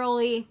and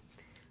girly,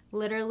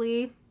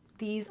 literally,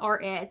 these are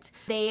it.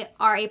 They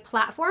are a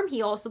platform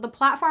heel, so the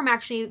platform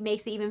actually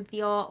makes it even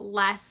feel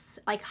less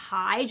like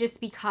high just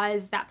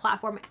because that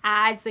platform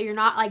adds, so you're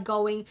not like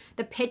going,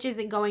 the pitch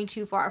isn't going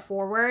too far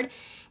forward.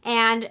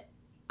 And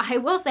I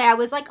will say I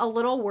was like a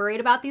little worried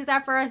about these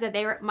at first, that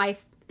they were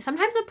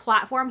sometimes with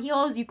platform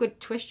heels, you could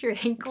twist your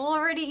ankle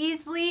already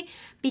easily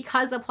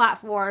because the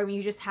platform,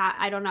 you just have,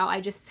 I don't know, I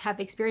just have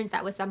experienced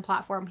that with some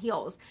platform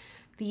heels.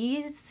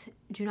 These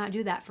do not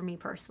do that for me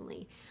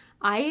personally.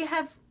 I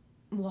have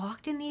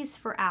walked in these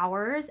for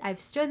hours.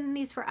 I've stood in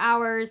these for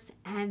hours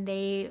and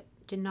they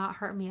did not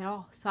hurt me at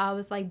all. So I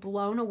was like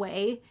blown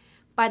away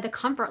by the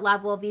comfort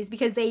level of these,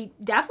 because they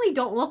definitely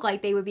don't look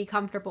like they would be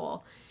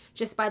comfortable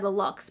just by the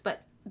looks,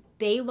 but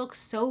they look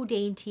so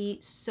dainty,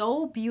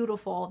 so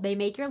beautiful. They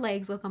make your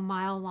legs look a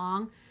mile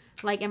long.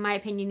 Like, in my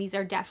opinion, these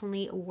are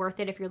definitely worth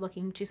it if you're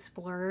looking to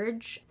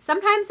splurge.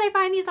 Sometimes I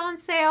find these on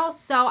sale,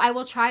 so I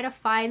will try to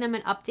find them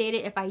and update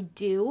it if I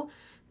do,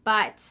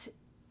 but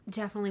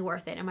definitely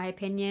worth it in my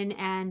opinion.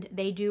 And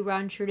they do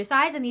run true to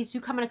size, and these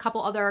do come in a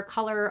couple other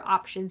color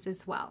options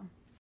as well.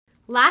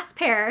 Last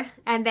pair,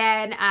 and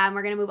then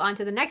we're gonna move on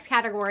to the next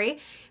category,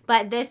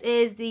 but this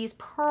is these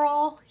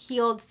pearl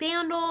heeled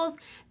sandals.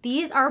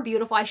 These are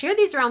beautiful. I shared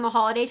these around the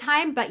holiday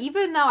time, but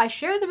even though I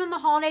shared them in the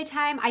holiday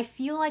time, I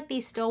feel like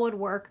they still would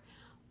work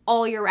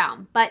all year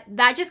round. But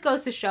that just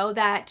goes to show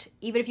that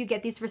even if you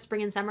get these for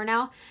spring and summer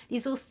now,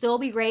 these will still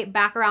be great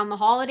back around the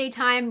holiday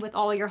time with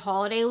all your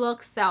holiday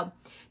looks. So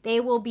they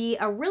will be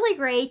a really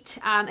great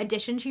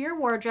addition to your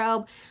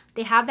wardrobe.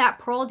 They have that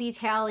pearl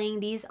detailing.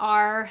 These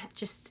are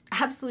just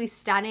absolutely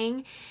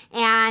stunning,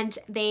 and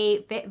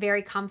they fit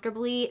very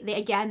comfortably.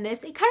 Again,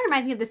 it kind of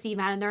reminds me of the Steve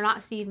Madden. They're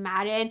not Steve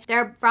Madden.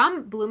 They're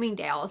from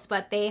Bloomingdale's,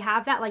 but they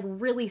have that like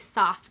really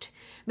soft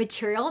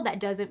material that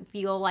doesn't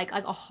feel like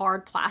a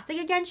hard plastic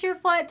against your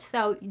foot.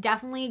 So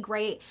definitely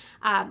great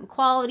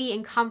quality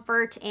and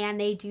comfort,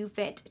 and they do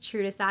fit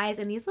true to size.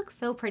 And these look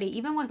so pretty,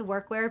 even with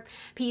workwear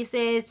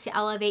pieces to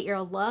elevate your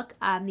look.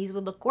 These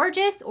would look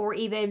gorgeous, or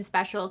even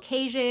special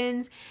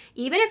occasions.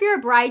 Even if you're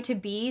a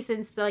bride-to-be,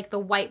 since the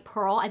white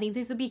pearl, I think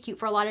these would be cute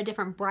for a lot of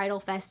different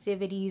bridal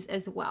festivities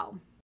as well.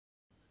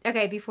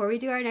 Okay, before we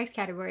do our next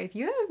category, if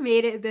you have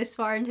made it this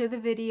far into the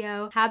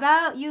video, how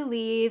about you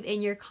leave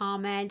in your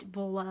comment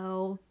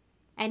below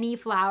any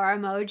flower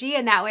emoji,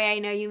 and that way I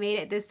know you made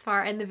it this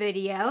far in the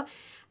video.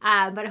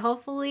 But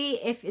hopefully,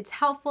 if it's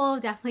helpful,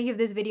 definitely give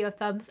this video a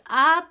thumbs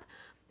up.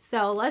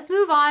 So let's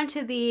move on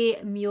to the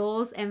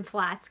mules and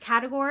flats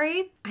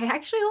category. I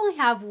actually only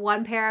have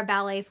one pair of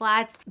ballet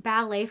flats.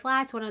 Ballet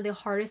flats, one of the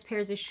hardest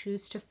pairs of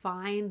shoes to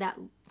find that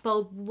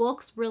both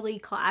looks really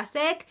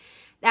classic,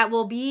 that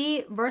will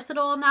be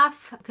versatile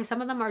enough, because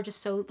some of them are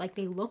just so, like,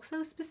 they look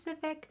so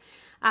specific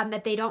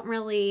that they don't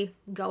really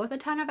go with a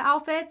ton of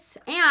outfits.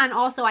 And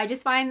also, I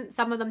just find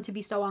some of them to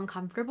be so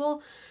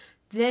uncomfortable.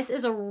 This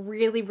is a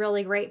really,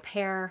 really great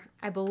pair.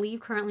 I believe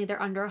currently they're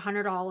under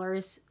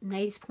 $100.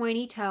 Nice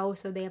pointy toe,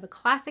 so they have a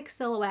classic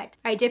silhouette.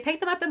 I did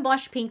pick them up in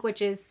blush pink,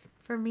 which is,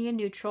 for me a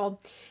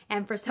neutral,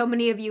 and for so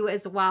many of you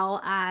as well.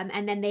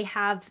 And then they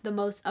have the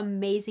most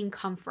amazing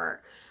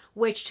comfort,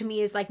 which to me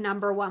is like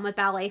number one with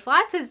ballet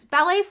flats, because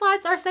ballet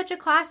flats are such a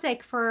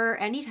classic for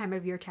any time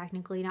of year,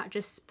 technically, not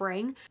just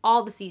spring.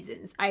 All the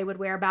seasons I would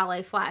wear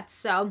ballet flats.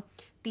 So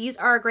these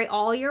are a great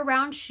all year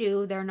round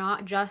shoe. They're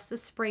not just a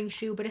spring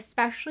shoe, but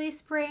especially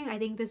spring. I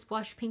think this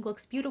blush pink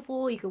looks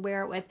beautiful. You could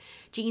wear it with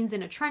jeans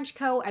and a trench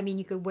coat. I mean,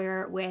 you could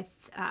wear it with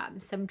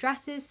some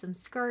dresses, some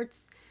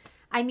skirts.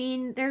 I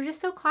mean, they're just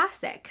so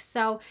classic.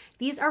 So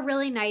these are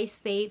really nice.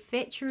 They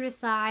fit true to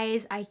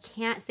size. I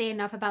can't say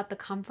enough about the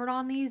comfort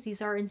on these. These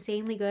are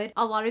insanely good.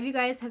 A lot of you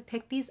guys have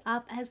picked these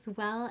up as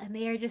well, and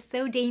they are just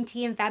so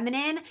dainty and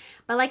feminine.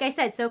 But like I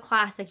said, so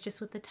classic,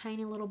 just with the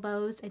tiny little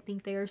bows. I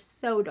think they are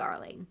so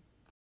darling.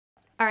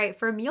 All right,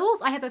 for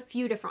Mules, I have a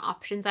few different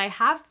options. I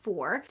have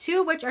 4, 2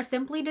 of which are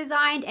simply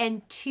designed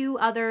and 2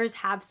 others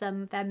have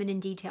some feminine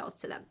details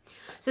to them.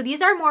 So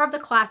these are more of the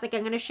classic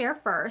I'm gonna share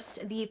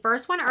first. The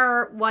first one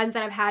are ones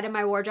that I've had in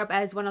my wardrobe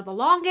as one of the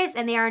longest,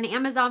 and they are an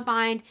Amazon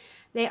find.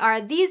 They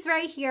are these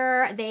right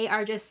here. They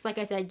are just, like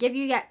I said, give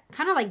you that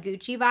kind of like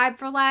Gucci vibe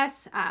for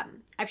less.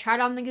 I've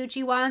tried on the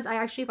Gucci ones. I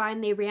actually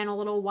find they ran a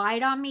little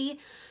wide on me.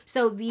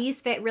 So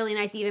these fit really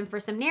nice even for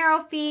some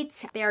narrow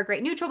feet. They are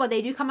great neutral, but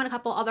they do come in a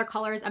couple other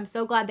colors. I'm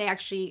so glad they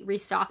actually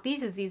restocked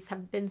these, as these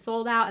have been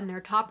sold out and they're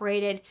top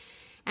rated.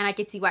 And I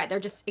could see why. They're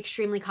just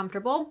extremely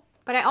comfortable.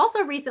 But I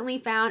also recently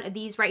found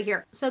these right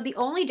here. So the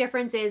only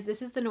difference is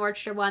this is the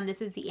Nordstrom one.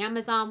 This is the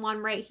Amazon one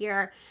right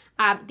here.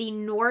 The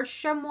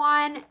Nordstrom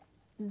one,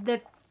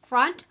 the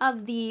front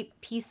of the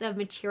piece of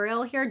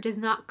material here does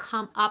not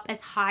come up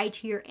as high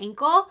to your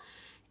ankle.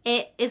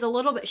 It is a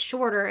little bit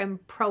shorter in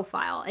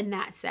profile in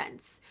that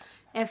sense.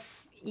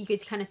 If you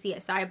could kind of see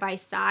it side by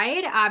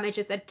side, it's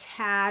just a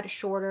tad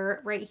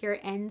shorter right here.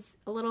 It ends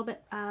a little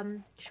bit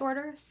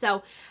shorter.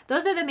 So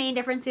those are the main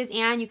differences,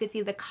 and you could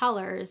see the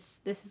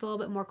colors. This is a little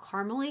bit more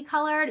caramely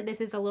colored.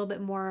 This is a little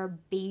bit more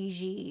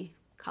beigey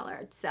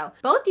colored. So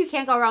both you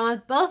can't go wrong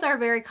with. Both are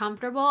very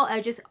comfortable.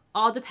 It just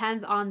all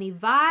depends on the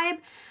vibe.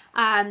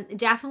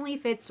 Definitely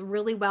fits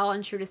really well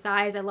and true to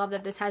size. I love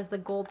that this has the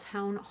gold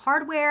tone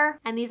hardware,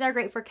 and these are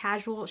great for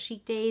casual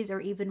chic days or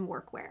even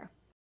workwear.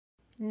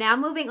 Now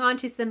moving on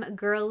to some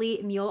girly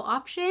mule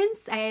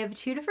options. I have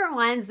 2 different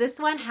ones. This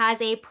one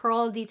has a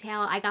pearl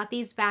detail. I got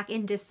these back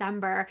in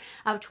December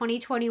of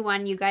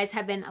 2021. You guys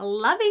have been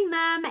loving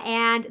them,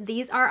 and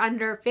these are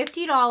under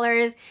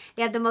 $50.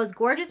 They have the most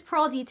gorgeous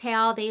pearl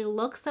detail. They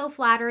look so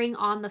flattering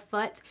on the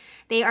foot.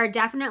 They are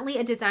definitely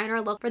a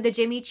designer look for the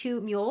Jimmy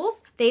Choo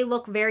mules. They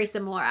look very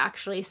similar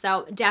actually,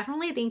 so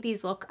definitely think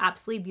these look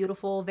absolutely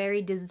beautiful,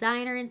 very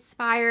designer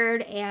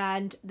inspired,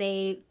 and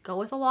they go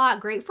with a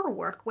lot. Great for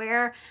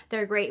workwear.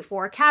 They're great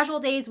for casual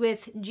days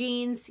with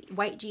jeans,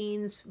 white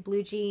jeans,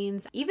 blue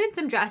jeans, even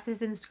some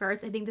dresses and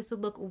skirts. I think this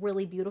would look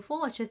really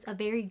beautiful. It's just a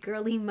very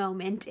girly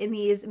moment in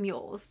these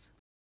mules.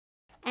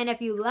 And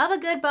if you love a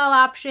good bow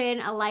option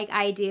like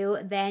I do,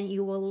 then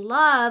you will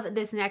love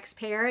this next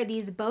pair,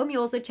 these bow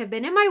mules, which have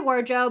been in my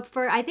wardrobe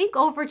for I think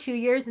over 2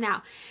 years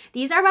now.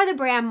 These are by the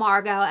brand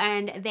Margot,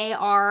 and they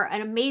are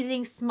an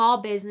amazing small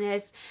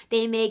business.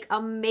 They make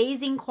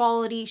amazing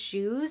quality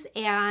shoes,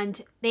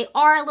 and they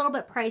are a little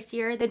bit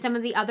pricier than some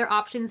of the other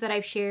options that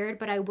I've shared,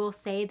 but I will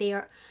say they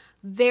are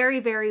very,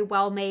 very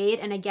well made.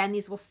 And again,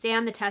 these will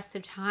stand the test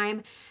of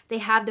time. They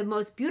have the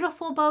most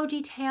beautiful bow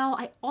detail.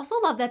 I also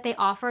love that they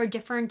offer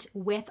different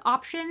width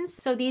options.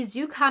 So these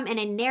do come in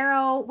a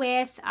narrow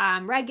width,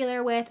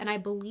 regular width, and I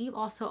believe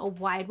also a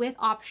wide width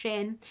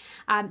option.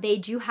 They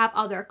do have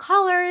other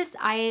colors.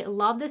 I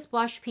love this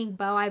blush pink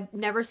bow. I've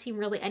never seen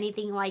really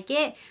anything like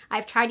it.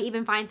 I've tried to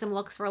even find some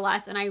looks for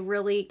less, and I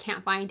really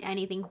can't find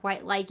anything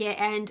quite like it.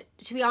 And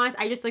to be honest,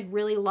 I just like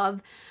really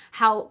love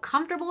how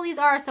comfortable these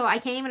are, so I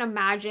can't even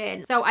imagine.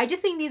 So I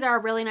just think these are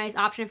a really nice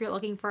option if you're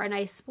looking for a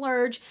nice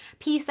splurge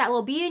piece that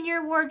will be in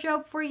your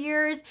wardrobe for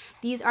years.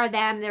 These are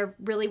them. They're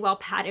really well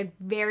padded,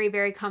 very,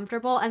 very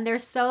comfortable, and they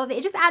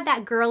just add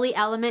that girly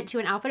element to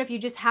an outfit. If you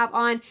just have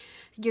on,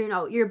 you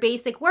know, your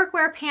basic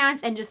workwear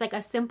pants and just like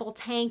a simple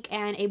tank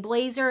and a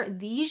blazer,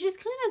 these just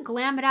kind of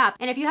glam it up.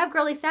 And if you have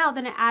girly style,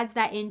 then it adds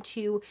that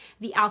into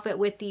the outfit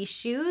with these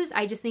shoes.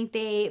 I just think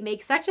they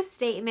make such a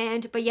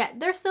statement, but yet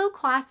they're so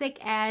classic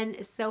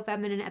and so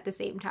feminine at the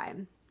same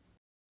time.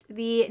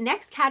 The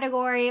next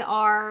category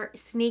are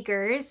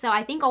sneakers. So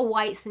I think a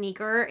white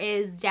sneaker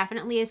is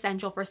definitely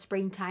essential for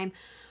springtime,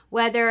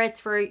 whether it's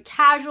for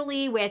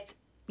casually with,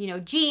 you know,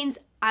 jeans.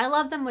 I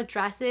love them with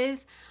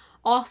dresses.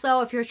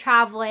 Also, if you're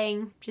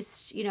traveling,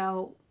 just, you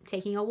know,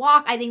 taking a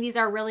walk, I think these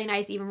are really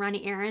nice, even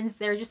running errands.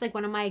 They're just like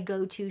one of my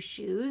go-to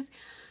shoes.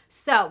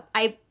 So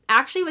I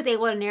actually was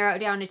able to narrow it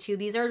down to 2.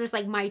 These are just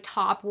like my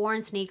top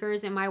worn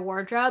sneakers in my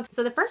wardrobe.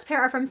 So the first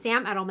pair are from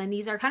Sam Edelman.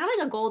 These are kind of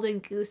like a golden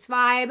goose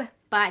vibe,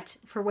 but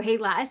for way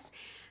less.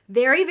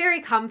 Very,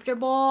 very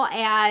comfortable,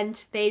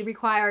 and they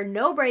require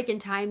no break-in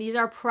time. These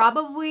are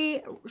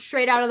probably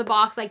straight out of the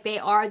box. Like, they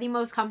are the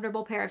most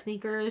comfortable pair of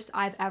sneakers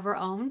I've ever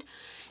owned.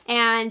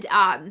 And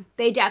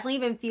they definitely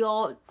even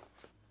feel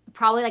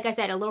probably, like I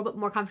said, a little bit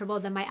more comfortable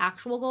than my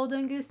actual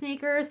Golden Goose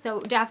sneakers. So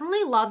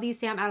definitely love these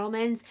Sam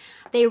Edelmans.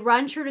 They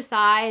run true to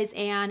size,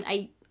 and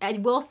I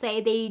will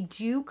say they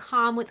do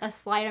come with a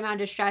slight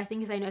amount of distressing,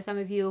 because I know some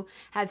of you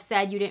have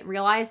said you didn't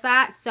realize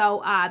that.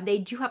 So they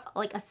do have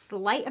like a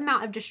slight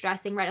amount of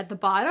distressing right at the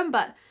bottom,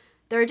 but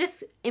they're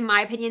just, in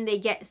my opinion, they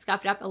get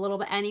scuffed up a little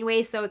bit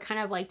anyway, so it kind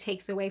of like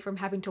takes away from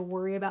having to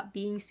worry about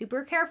being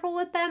super careful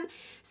with them.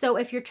 So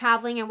if you're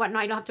traveling and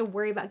whatnot, you don't have to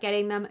worry about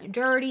getting them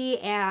dirty,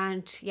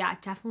 and yeah,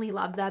 definitely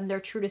love them. They're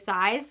true to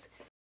size.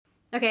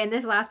 Okay, and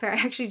this last pair, I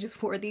actually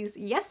just wore these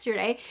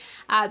yesterday.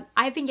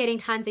 I've been getting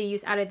tons of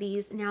use out of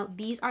these. Now,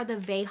 these are the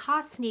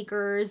Veja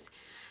sneakers.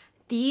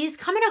 These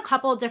come in a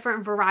couple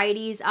different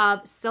varieties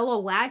of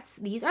silhouettes.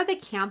 These are the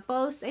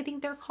Campos, I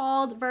think they're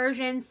called,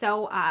 versions.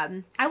 So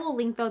I will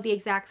link though the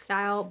exact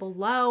style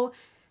below.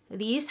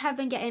 These have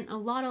been getting a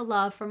lot of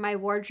love from my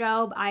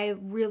wardrobe. I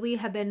really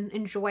have been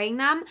enjoying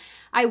them.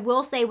 I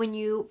will say when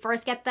you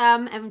first get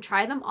them and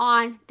try them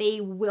on,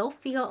 they will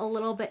feel a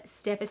little bit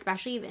stiff,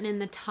 especially even in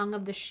the tongue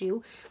of the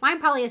shoe. Mine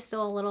probably is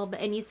still a little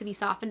bit, it needs to be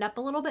softened up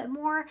a little bit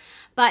more.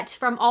 But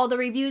from all the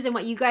reviews and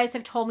what you guys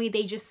have told me,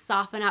 they just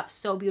soften up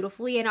so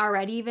beautifully, and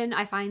already even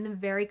I find them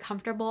very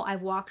comfortable.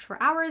 I've walked for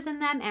hours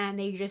in them and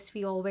they just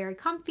feel very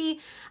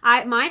comfy.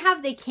 Mine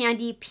have the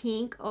candy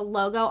pink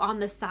logo on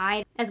the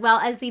side as well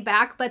as the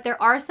back, but there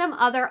are some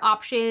other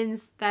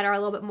options that are a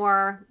little bit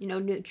more, you know,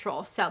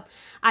 neutral. So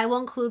I will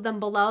include them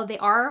below. They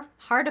are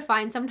hard to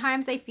find.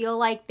 Sometimes I feel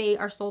like they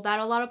are sold out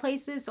a lot of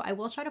places, so I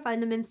will try to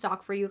find them in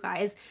stock for you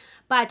guys.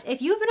 But if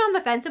you've been on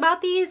the fence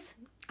about these,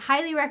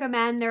 highly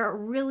recommend.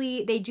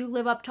 They do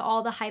live up to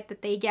all the hype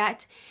that they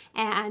get,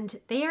 and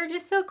they are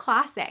just so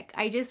classic.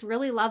 I just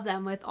really love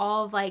them with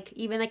all of like,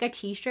 even like a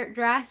t-shirt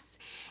dress,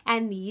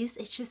 and these,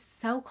 it's just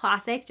so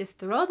classic. Just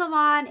throw them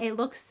on. It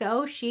looks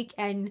so chic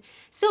and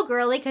still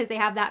girly because they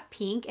have that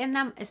pink in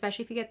them,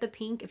 especially if you get the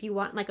pink, if you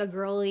want like a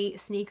girly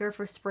sneaker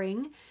for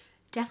spring,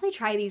 definitely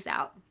try these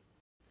out.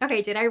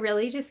 Okay, did I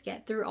really just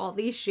get through all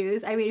these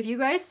shoes? I mean, if you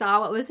guys saw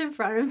what was in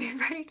front of me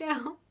right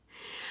now,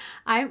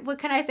 what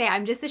can I say?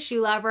 I'm just a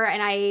shoe lover,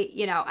 and I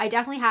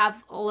definitely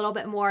have a little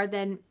bit more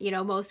than,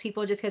 most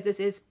people, just because this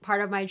is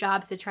part of my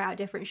job to try out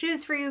different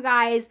shoes for you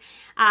guys.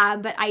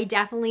 But I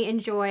definitely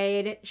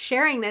enjoyed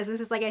sharing this. This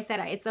is, like I said,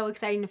 it's so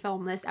exciting to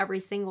film this every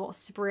single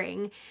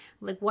spring.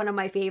 Like one of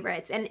my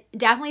favorites. And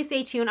definitely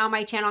stay tuned on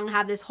my channel. I'm gonna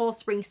have this whole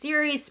spring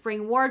series,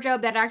 spring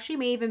wardrobe, that actually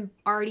may even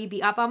already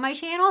be up on my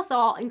channel, so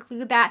I'll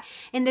include that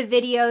in the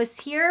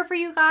videos here for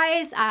you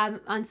guys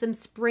on some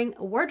spring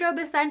wardrobe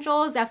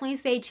essentials. Definitely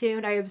stay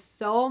tuned. I have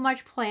so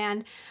much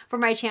planned for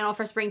my channel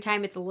for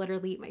springtime. It's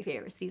literally my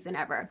favorite season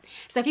ever.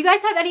 So if you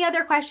guys have any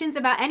other questions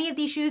about any of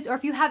these shoes, or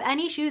if you have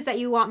any shoes that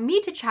you want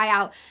me to try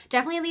out,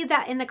 definitely leave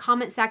that in the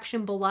comment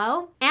section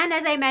below. And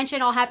as I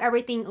mentioned, I'll have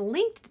everything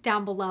linked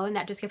down below in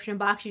that description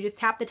box. You just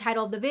tap the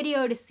title of the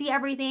video to see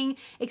everything,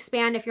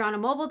 expand if you're on a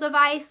mobile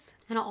device,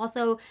 and I'll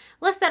also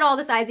list out all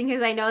the sizing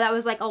because I know that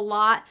was like a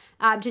lot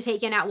to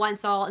take in at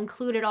once, so I'll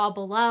include it all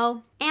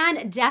below.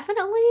 And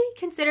definitely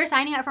consider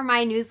signing up for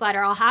my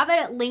newsletter. I'll have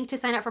it linked to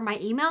sign up for my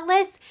email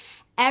list.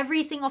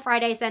 Every single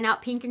Friday, I send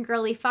out pink and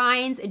girly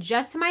finds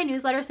just to my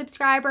newsletter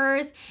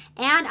subscribers,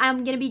 and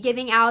I'm going to be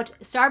giving out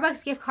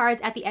Starbucks gift cards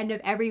at the end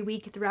of every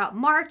week throughout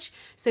March.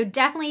 So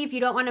definitely, if you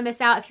don't want to miss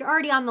out, if you're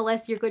already on the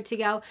list, you're good to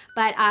go.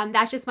 But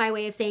that's just my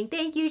way of saying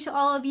thank you to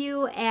all of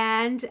you,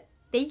 and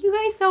thank you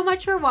guys so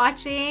much for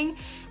watching,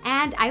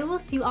 and I will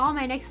see you all in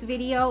my next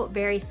video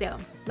very soon.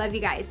 Love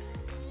you guys.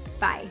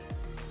 Bye.